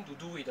 got nothing to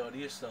do with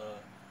this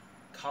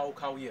cow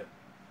ear.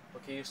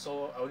 Okay,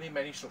 so I only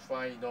managed to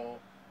find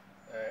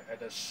at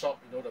the shop,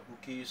 the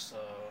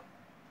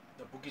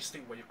Bugis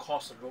Street where you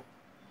cross the road,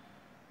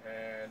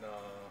 and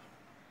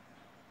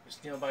it's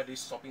nearby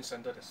this shopping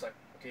center. That side.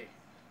 Okay,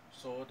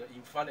 so the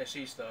in front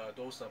actually is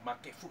those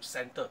market food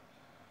center.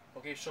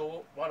 Okay,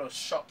 so one of the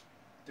shop.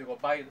 They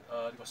got buy,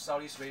 they got sell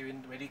this very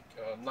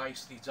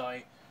nice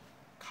design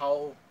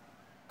cow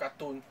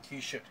cartoon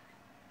t-shirt.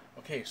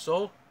 Okay,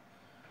 so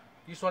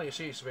this one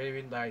actually is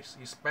very nice.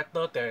 It's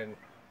better than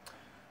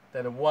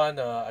the one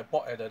I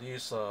bought at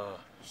this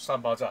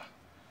Sun Bazaar.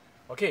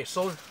 Okay,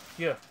 so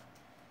here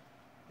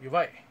you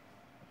write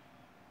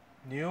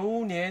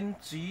牛年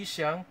吉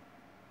祥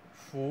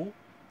福,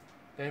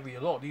 then we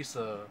load this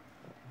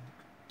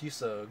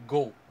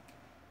gold.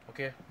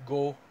 Okay,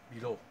 gold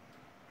below.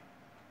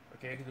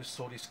 Okay, to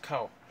show this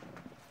cow.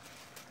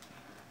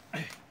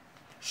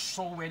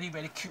 So very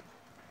cute,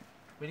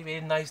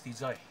 very nice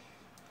design.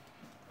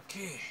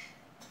 Okay.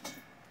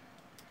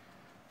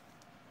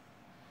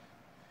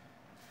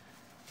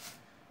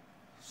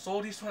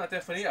 So this one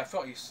definitely I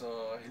felt is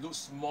it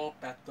looks more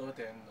better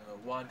than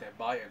one that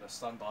buy at the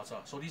Sun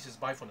Bazaar. So this is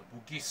buy from the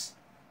Bugis.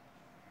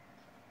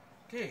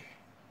 Okay.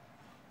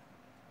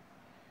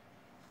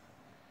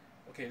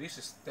 Okay, this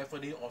is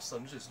definitely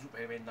awesome. This is look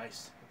very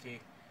nice. Okay.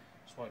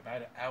 So I buy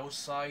the L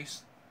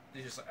size.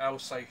 This is an L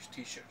size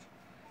t-shirt.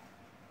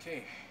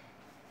 Okay.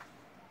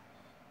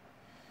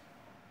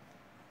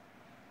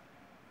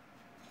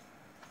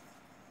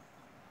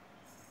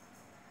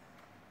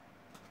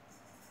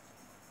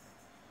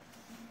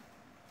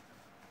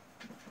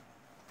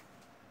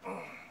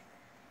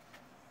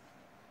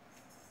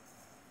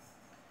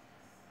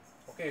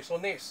 Okay, so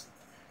next,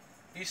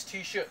 this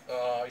t-shirt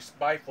is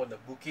buy from the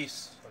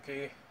Bugis.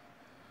 Okay.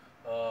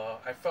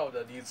 I felt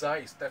the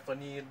design is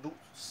definitely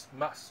looks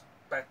much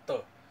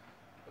better,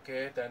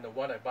 okay, than the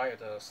one I buy at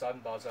the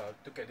Sun Bazaar.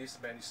 Look at this,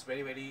 man. It's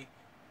very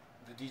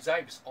the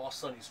design is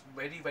awesome. It's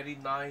very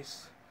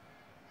nice.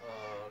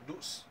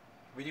 Looks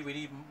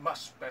really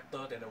much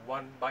better than the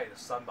one buy at the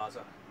Sun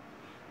Bazaar.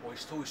 Oh,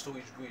 it's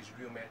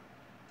real, man.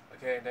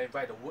 Okay, and then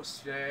write the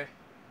words there,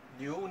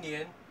 牛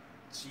年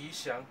吉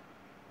祥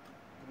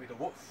with the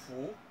word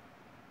福,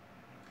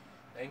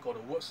 then got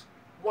the words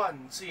万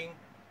金,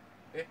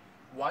 okay,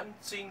 万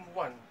金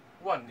万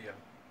两.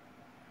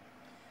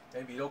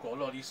 Then below got a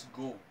lot of this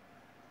gold,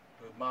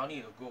 the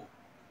money, the gold.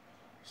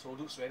 So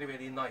looks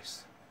very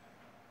nice.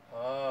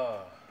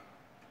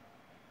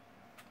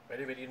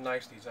 Very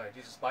nice design.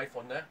 This is buy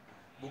from there,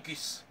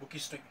 Bugis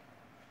Street.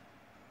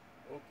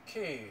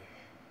 Okay.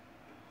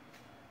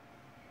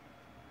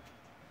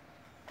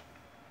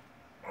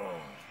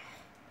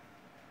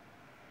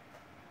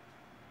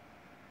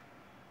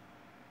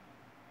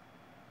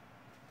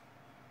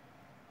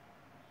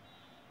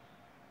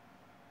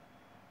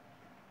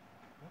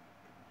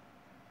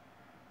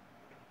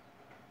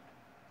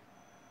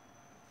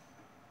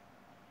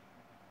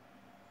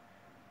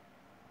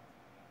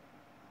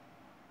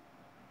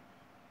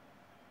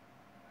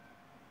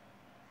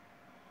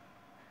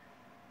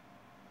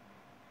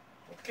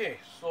 Okay,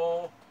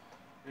 so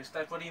it's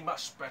definitely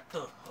much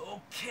better.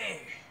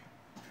 Okay.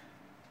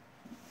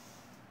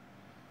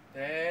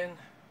 Then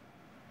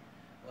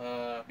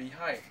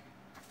behind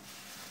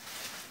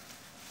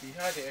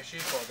they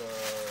actually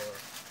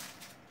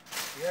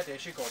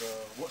got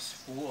the words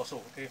full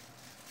also. Okay,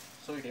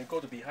 so you can go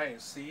to behind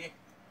and see.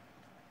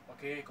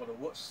 Okay, got the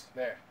words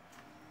there.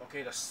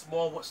 Okay, the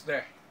small words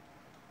there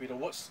with the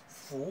words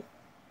full.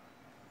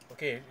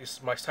 Okay,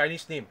 it's my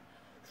Chinese name,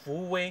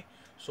 Fu Wei.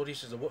 So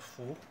this is the word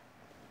fu.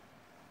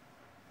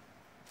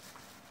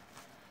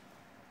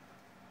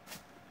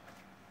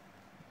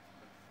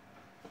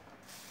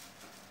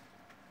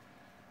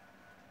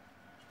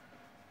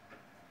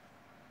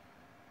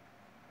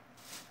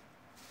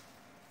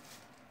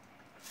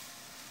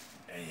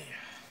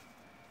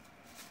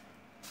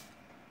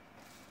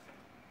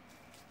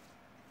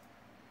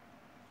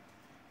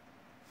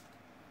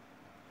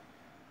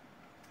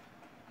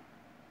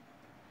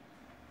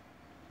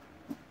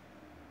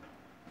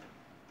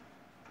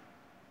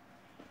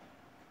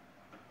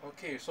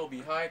 Okay, so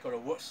behind got the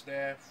words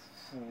there,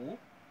 fu.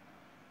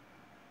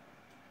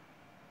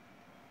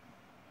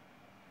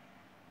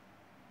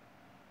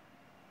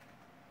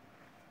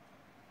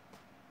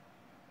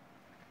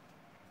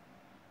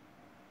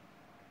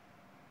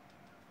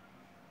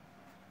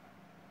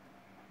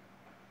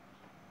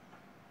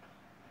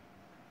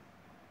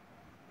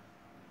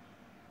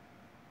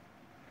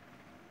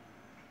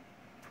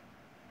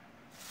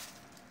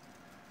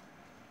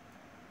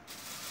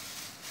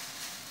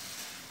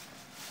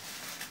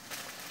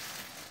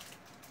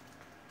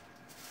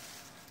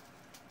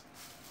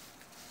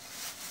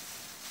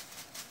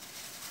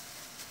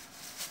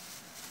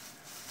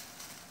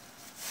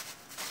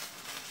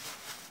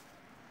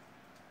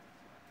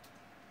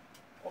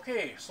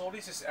 Okay, so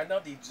this is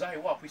another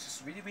design, wow, which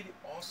is really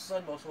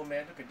awesome also,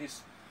 man. Look at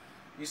this.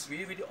 It's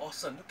really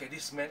awesome. Look at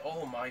this, man.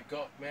 Oh my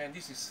god, man.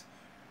 This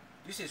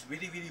is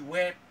really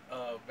way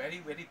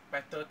very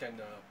better than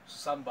the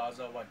Sun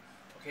Bazaar one.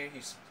 Okay,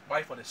 it's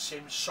buy for the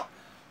same shop.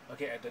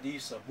 Okay, at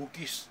these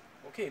bookies.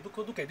 Okay,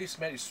 look at this,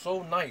 man. It's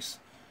so nice.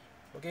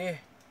 Okay,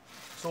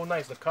 so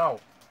nice, the cow.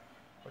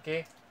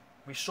 Okay,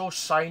 we show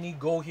shiny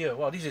gold here.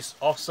 Wow, this is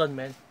awesome,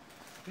 man.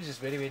 This is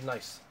very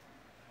nice.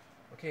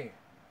 Okay,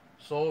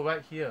 so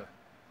right here,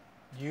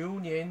 牛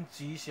年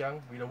吉祥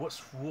with the words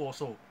福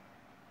also.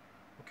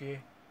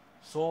 Okay,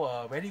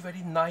 so very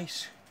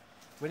nice,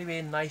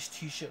 very nice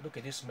t-shirt. Look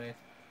at this, man.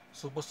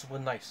 Super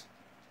nice.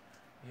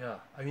 Yeah,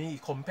 I mean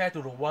compared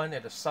to the one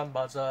at the Sun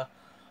Bazaar,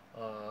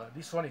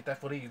 this one is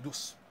definitely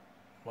looks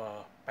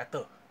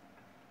better.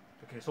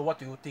 Okay, so what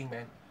do you think,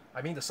 man?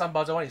 I mean the Sun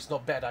Bazaar one is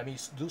not bad. I mean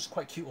it looks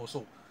quite cute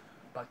also,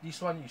 but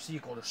this one you see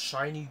got the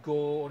shiny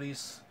gold, all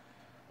this.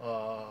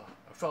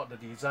 I felt the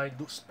design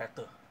looks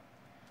better.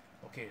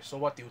 Okay, so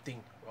what do you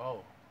think?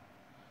 Wow,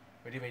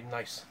 very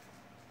nice.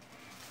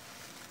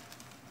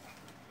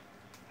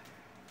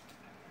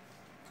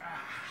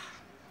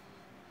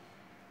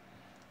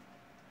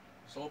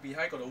 So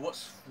behind got the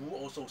words Fu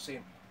also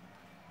same.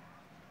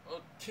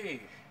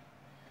 Okay.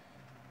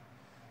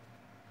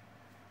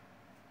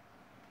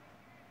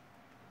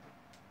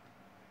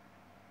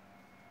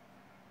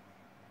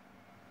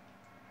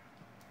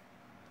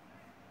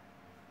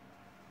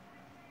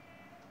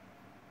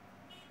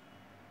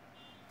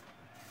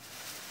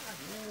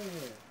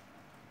 Ooh.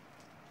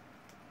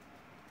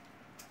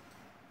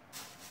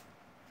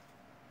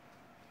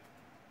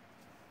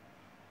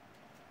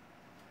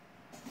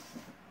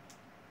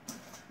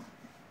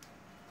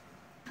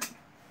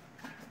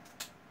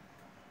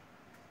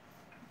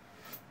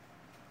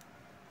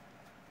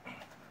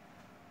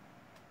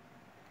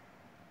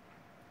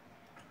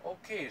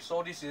 Okay,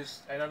 so this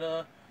is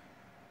another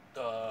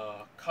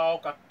cow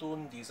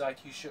cartoon design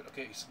t-shirt.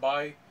 Okay, it's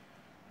buy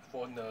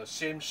from the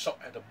same shop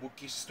at the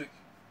Bukit Street.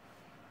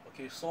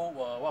 Okay, so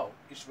wow,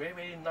 it's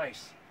very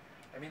nice.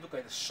 I mean, look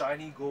at the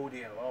shiny gold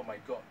there. Oh my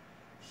god.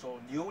 So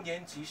牛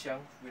年吉祥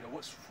with the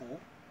words 福,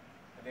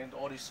 and then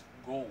all this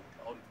gold,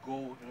 all the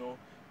gold, you know,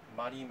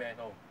 money, man.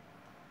 Oh,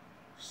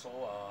 so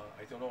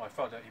I don't know. I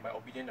felt that, in my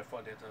opinion, I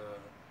felt that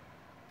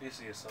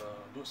this is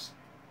looks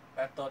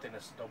better than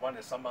the one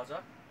at Sun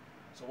Bazaar.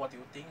 So what do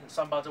you think?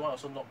 Sun Bazaar one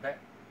also not bad,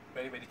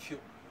 very cute.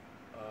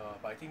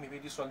 But I think maybe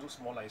this one looks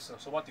more nicer.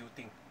 So what do you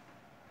think?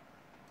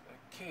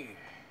 Okay.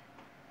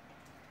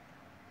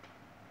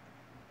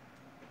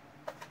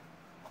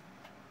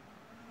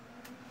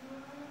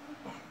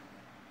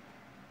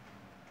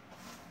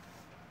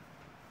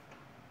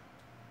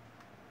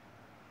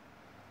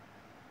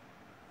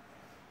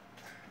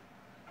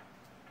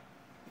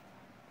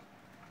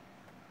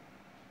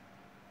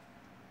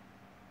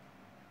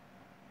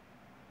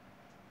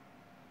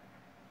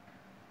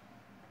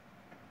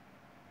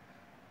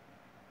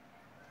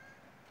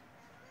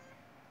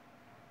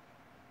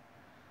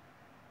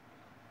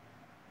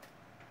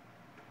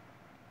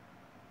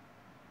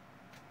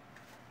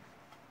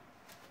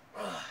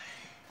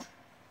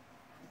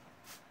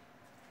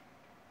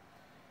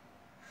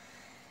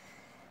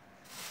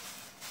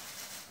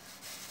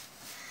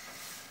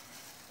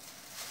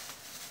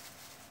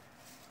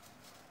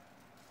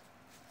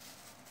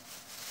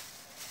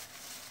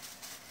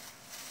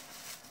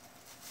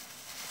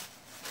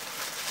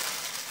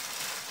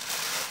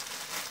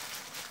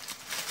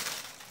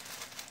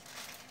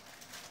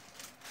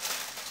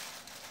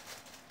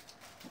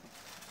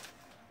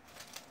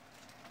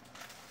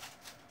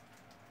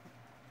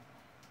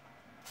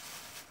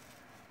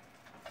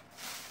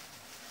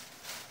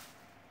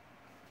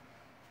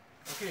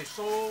 Okay,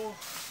 so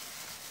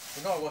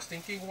you know, I was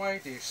thinking why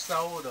they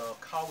sell the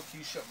cow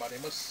t-shirt but they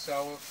must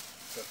sell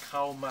the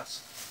cow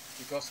mask,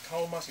 because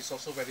cow mask is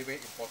also very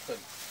important.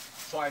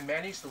 So I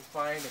managed to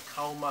find the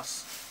cow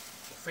mask,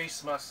 the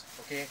face mask,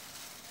 okay,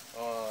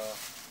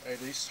 at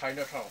this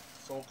Chinatown.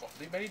 So got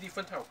many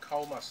different type of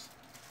cow masks.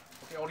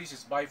 Okay, all this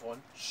is buy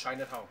from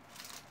Chinatown.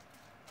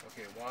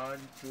 Okay, 1,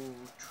 2,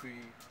 3,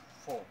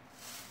 4.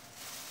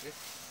 Okay,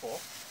 4.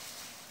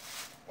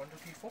 1, 2,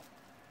 3, 4.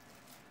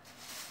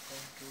 1,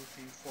 2,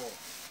 3, 4.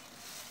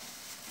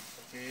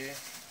 Okay.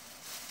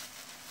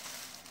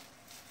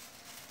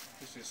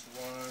 This is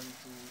 1,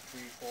 2,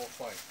 3, 4,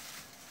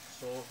 5.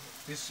 So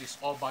this is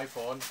all buy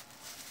from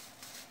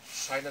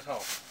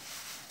Chinatown.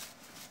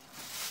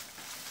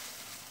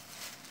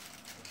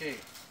 Okay.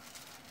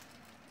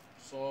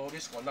 So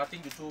this got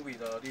nothing to do with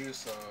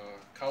this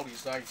cow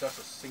design, just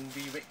a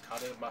simply red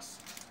color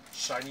mask,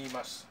 shiny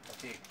mask.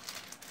 Okay.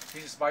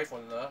 This is buy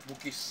from the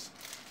Bugis.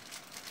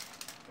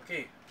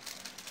 Okay.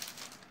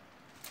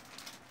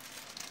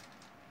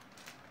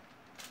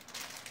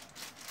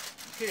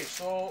 Okay,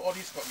 so all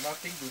this got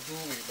nothing to do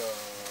with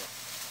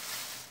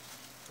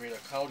the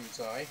cow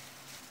design.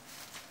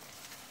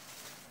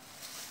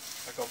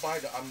 I can buy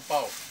the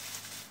angbao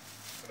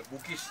at the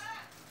Bugis.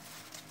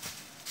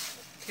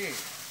 Okay.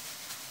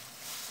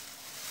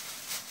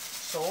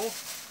 So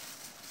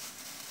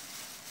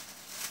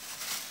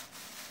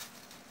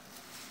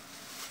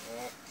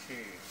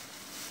okay.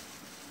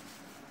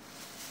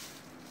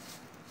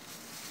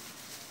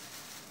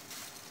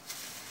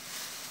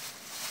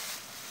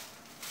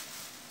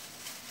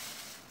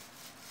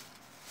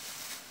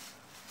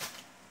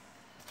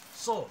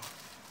 So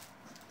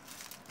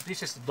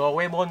this is the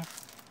Doraemon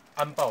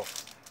angbao.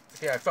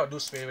 Okay, I felt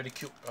this very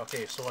cute.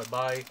 Okay, so I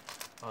buy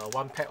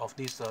one pack of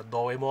this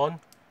Doraemon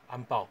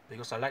angbao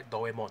because I like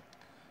Doraemon.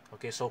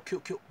 Okay, so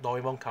cute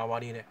Doraemon 卡哇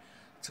哩呢，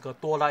这个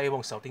哆啦 A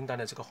梦小叮当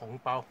的这个红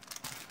包。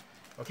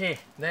Okay,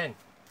 then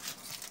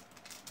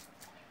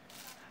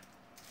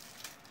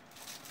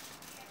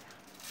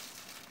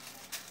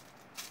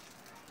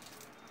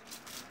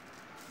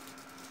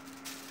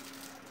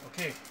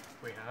okay,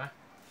 wait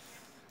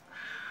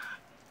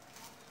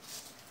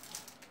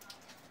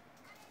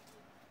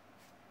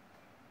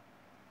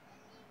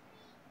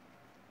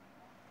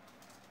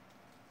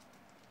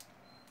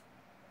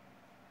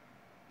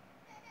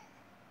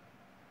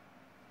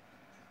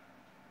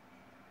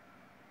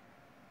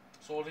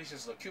So this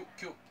is a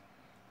cute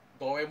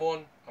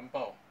Doraemon 红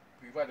包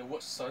We write the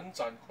word 神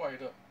展快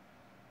乐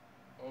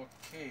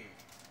Okay.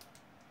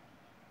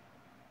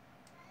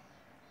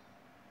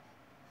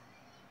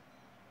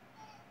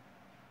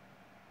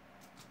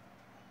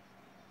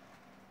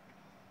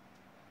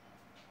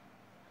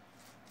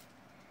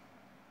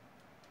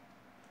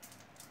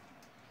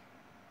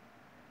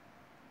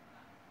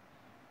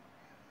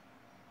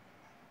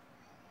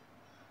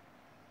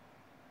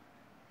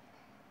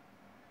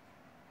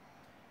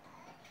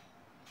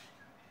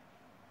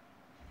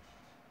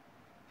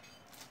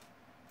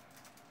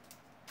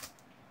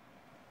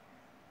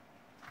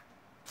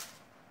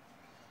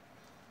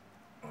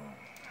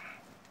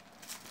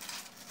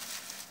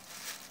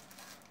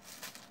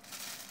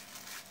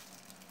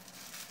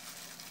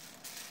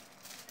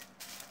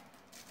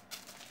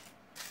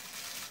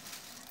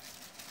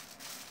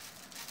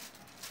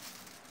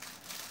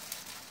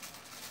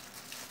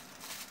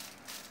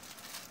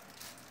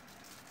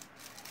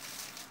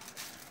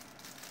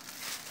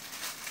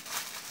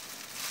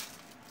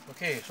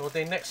 Okay, so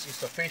then next is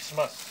the face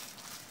mask.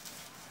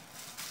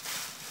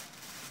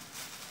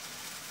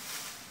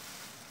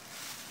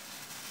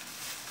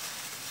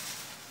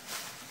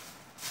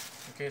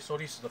 Okay, so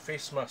this is the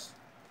face mask.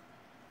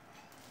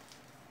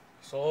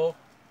 So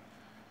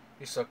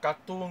it's a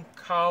cartoon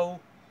cow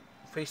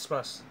face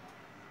mask.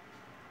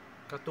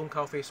 Cartoon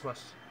cow face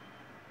mask.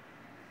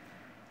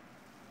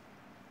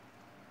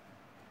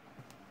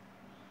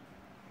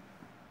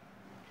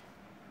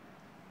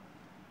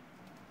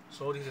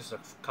 So this is a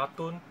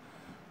cartoon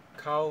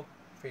cow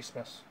face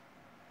mask.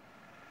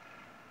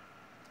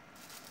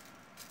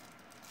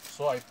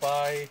 So I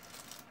buy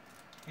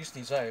this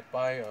design. I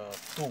buy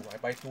two. I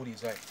buy two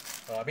design.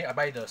 I mean I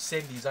buy the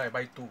same design. I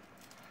buy two.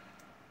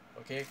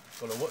 Okay,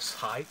 got the words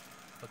high.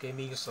 Okay,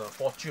 means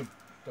fortune.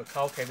 The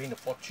cow carrying the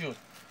fortune.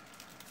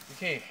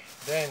 Okay,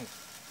 then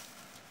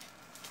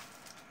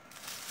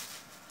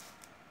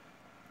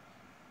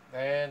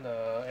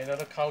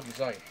another cow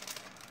design.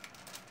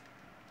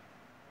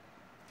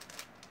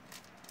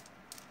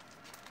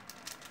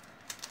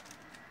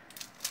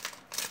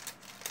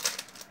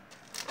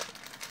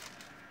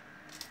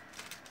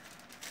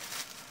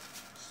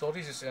 So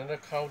this is another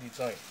cow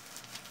design.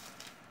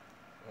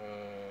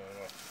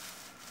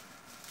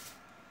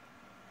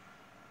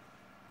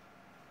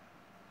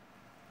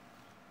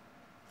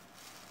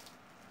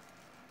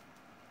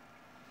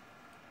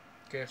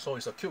 Okay, so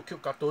it's a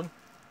cute cartoon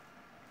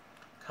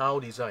cow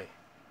design.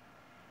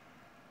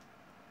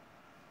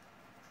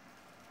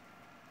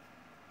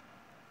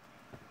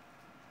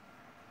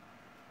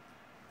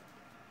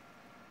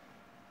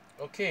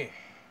 Okay,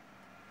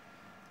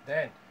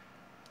 then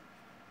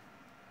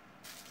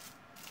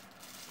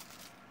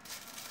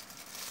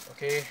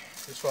Okay,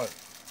 this one.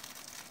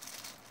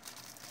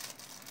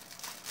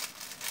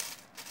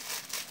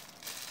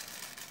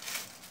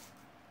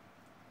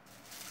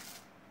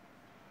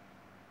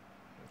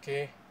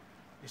 Okay,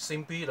 it's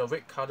simply the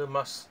red color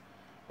mask.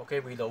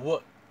 Okay, with the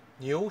word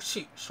牛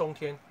气冲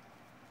天.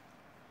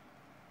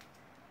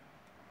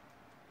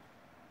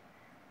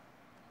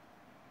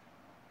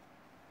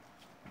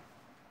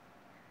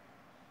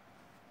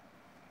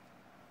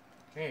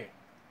 Okay,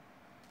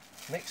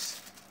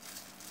 next.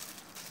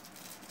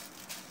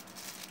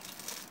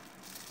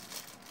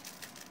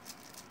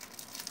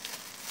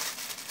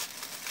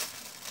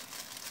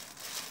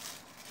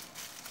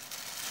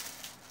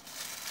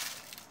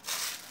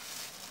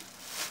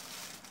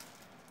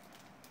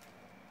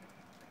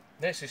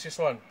 Next is this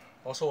one,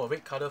 also a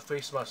red color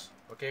face mask.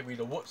 Okay, with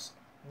the words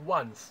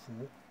万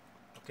福.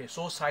 Okay,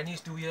 so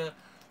Chinese New Year,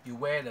 you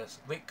wear the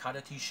red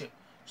color T-shirt,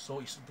 so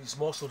it's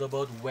more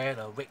suitable to wear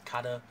the red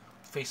color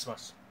face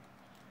mask.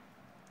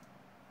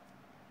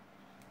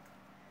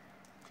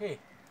 Okay,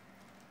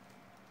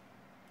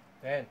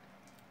 then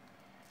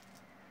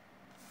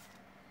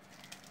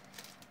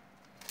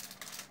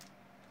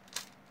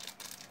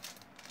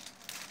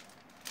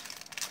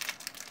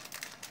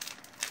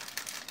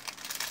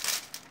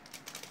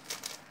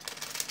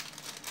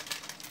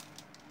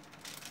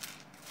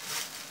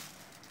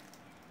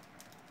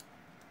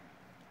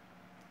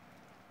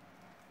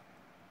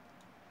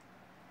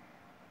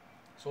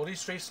so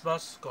this face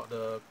mask got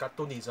the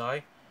cartoon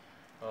design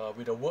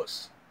with the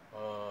words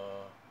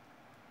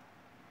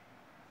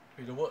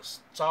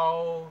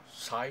招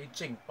财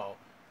进宝.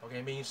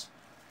 Okay, means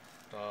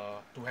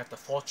to have the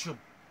fortune.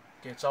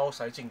 Okay, 招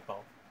财进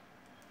宝.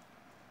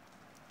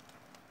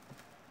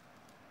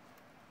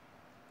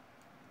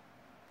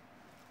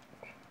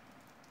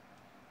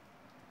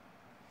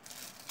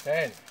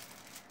 Then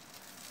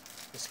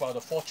it's about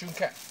the fortune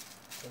cat.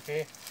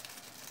 Okay,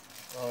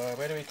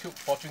 very cute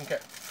fortune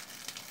cat.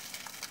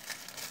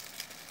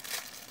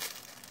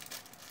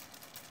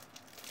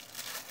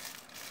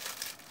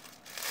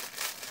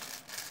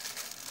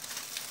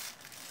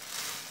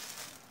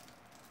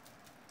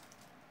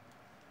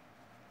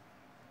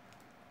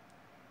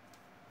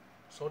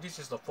 So this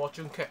is the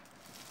fortune cat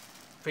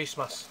face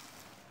mask.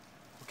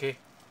 Okay,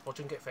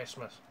 fortune cat face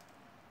mask.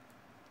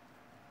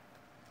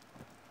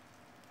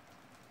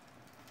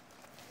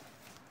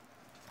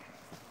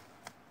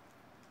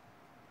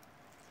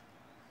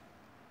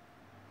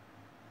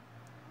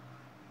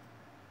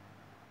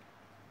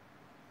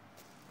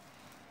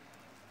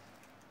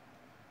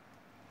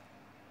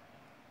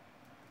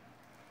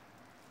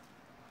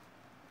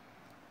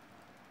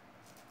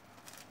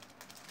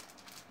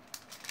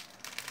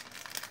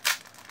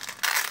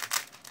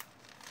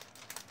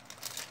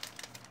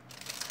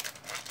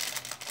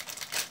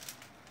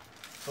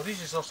 So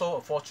this is also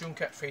a fortune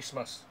cat face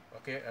mask.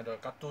 Okay, and a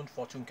cartoon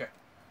fortune cat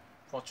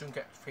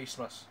face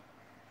mask.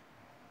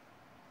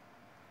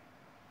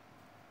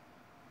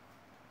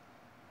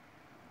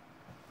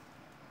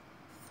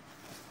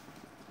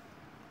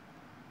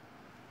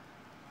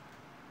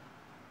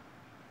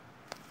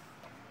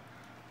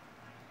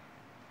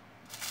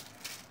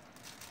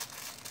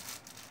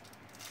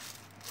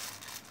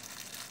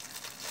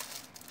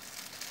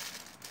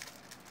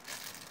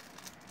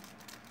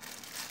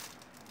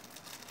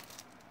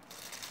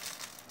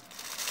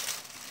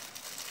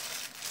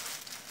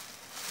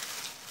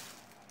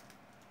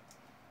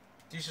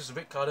 This is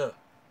red color.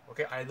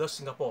 Okay, I love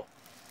Singapore.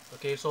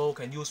 Okay, so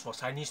can use for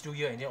Chinese New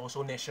Year and then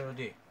also National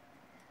Day.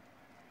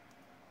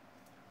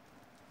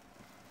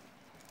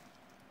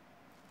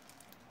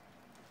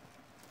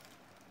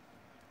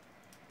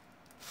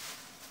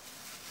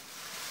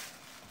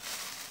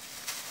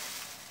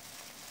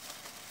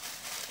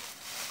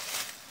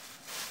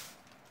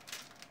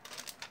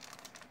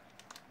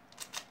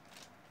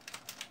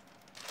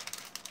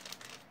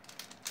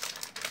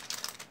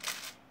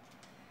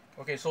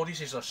 Okay, so this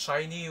is a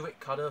shiny red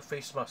color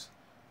face mask.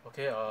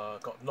 Okay,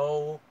 got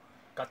no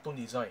cartoon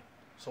design,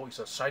 so it's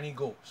a shiny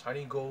gold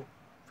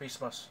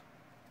face mask.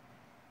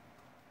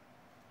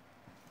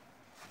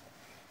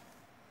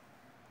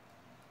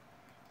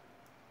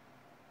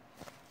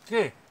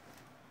 Okay,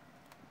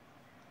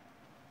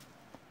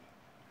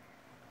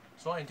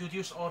 so I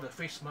introduced all the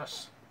face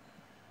masks.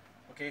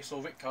 Okay, so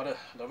red color,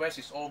 the rest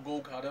is all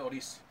gold color, all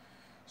this.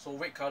 So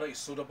red color is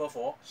suitable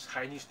for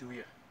Chinese New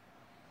Year.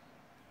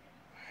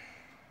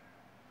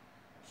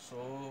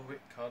 So red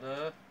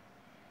color,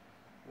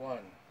 1,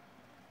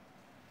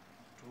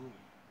 2,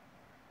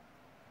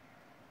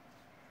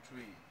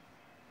 3,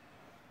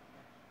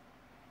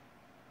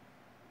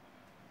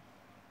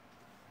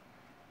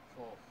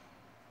 4,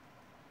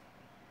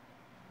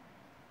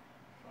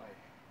 5,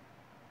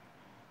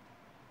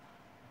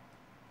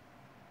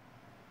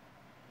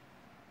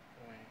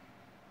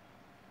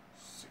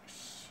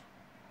 6,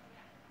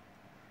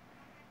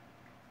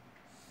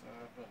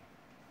 7,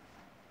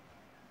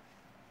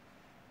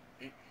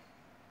 8,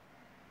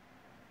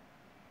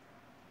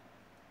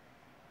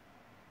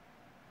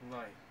 9.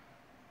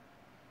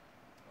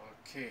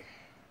 Okay,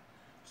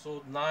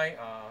 so 9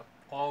 are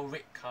all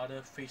red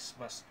color face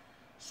masks.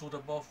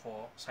 suitable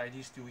for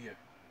Chinese New Year.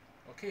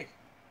 Okay.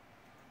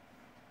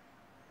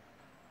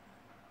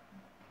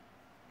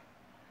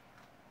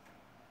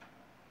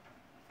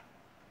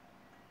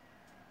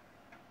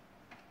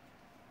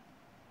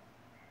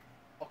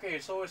 Okay,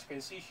 so as you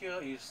can see here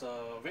is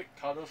a red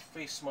color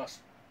face mask.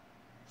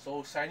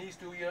 So Chinese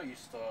New Year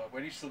is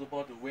very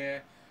suitable to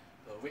wear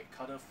the red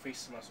color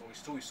face mask.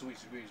 So it's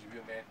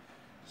real, man.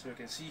 So you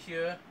can see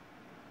here,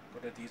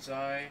 got the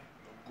design,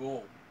 the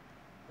gold.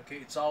 Okay,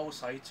 it's all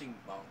Jing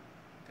Bao.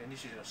 Then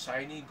this is a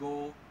shiny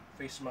gold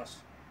face mask.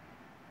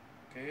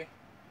 Okay,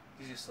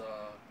 this is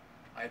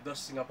either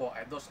Singapore,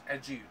 either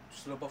edgy,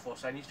 suitable for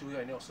Chinese New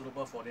Year and also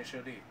suitable for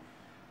National Day.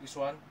 This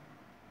one,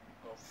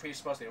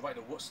 face mask, they write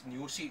the words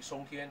牛气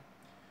冲天.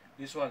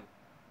 This one,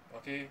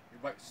 okay, it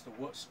writes the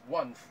words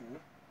万福.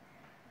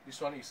 This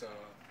one is a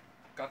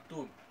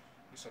cartoon.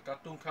 It's a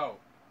cartoon cow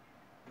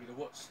with the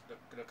words,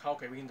 the cow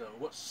carrying the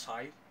word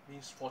财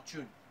means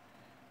fortune.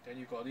 Then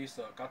you got this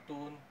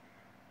cartoon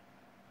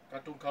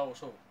cow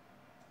also.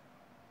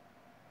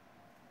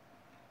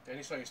 Then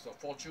this one is the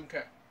fortune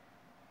cat.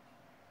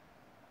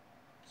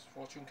 It's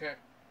fortune cat.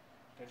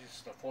 Then this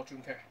is the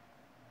fortune cat.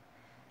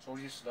 So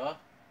this is the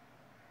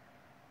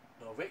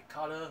red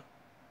color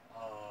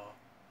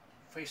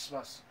face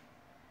mask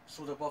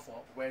suitable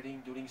for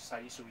wearing during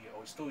Chinese New Year.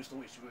 It's real.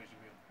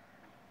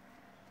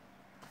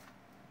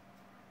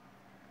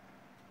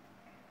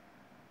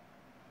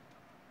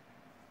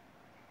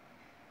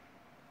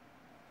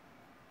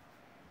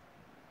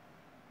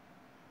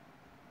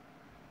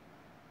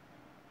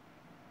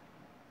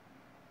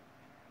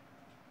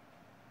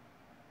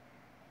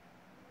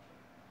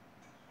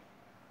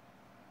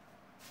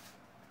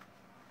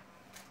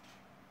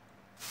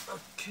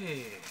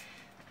 Okay,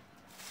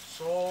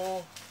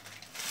 so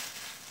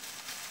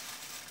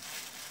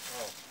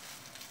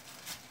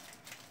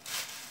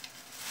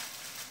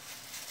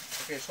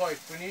so I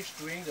finished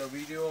doing the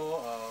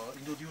video,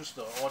 introduce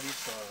all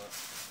these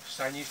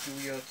Chinese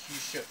New Year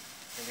T-shirt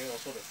and then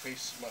also the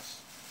face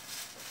mask.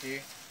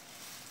 Okay,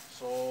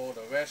 so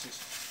the rest is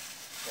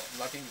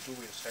got nothing to do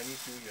with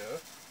Chinese New Year.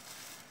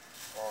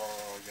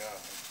 Yeah.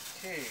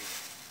 Okay.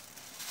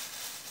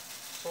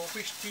 So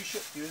which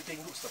T-shirt do you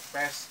think looks the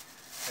best,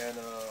 and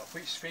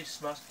which face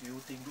mask do you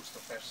think looks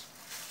the best?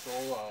 So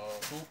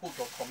do put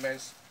your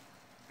comments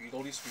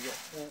below this video.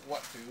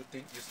 What do you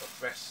think is the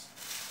best?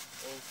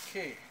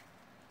 Okay.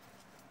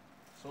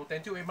 So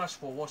thank you very much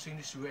for watching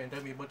this video, and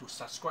then remember to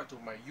subscribe to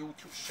my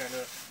YouTube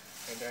channel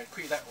and then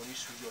click like on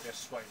this video.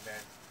 That's right,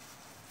 man.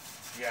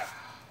 Yeah.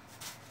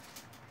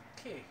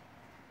 Okay.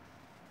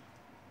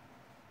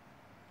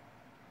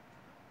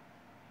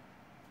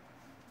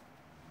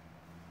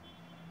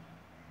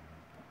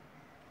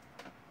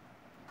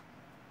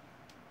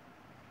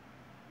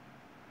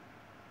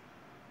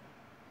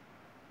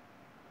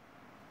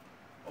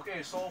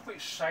 Okay, so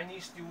which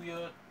Chinese New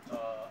Year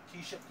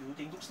T-shirt do you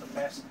think looks the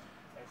best,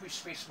 and which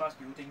face mask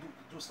do you think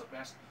looks the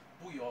best?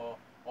 Put your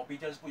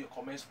opinions, put your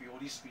comments below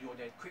this video,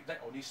 then click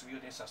like on this video,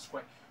 then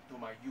subscribe to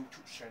my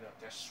YouTube channel.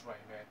 That's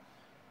right, man.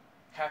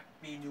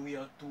 Happy New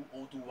Year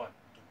 2021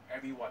 to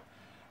everyone.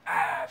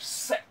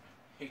 Accept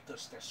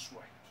haters. That's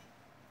right.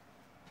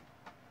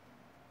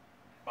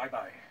 Bye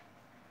bye.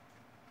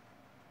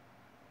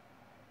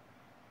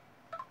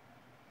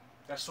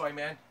 That's right,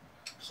 man.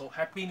 So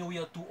Happy New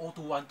Year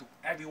 2021 to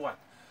everyone.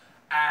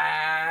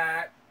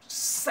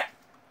 Accept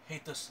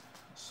haters.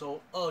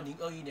 So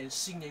 2021年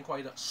新年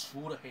快乐，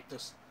除了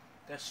haters.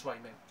 That's right,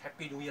 man.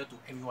 Happy New Year to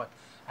everyone.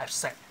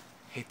 Accept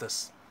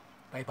haters.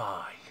 Bye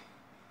bye.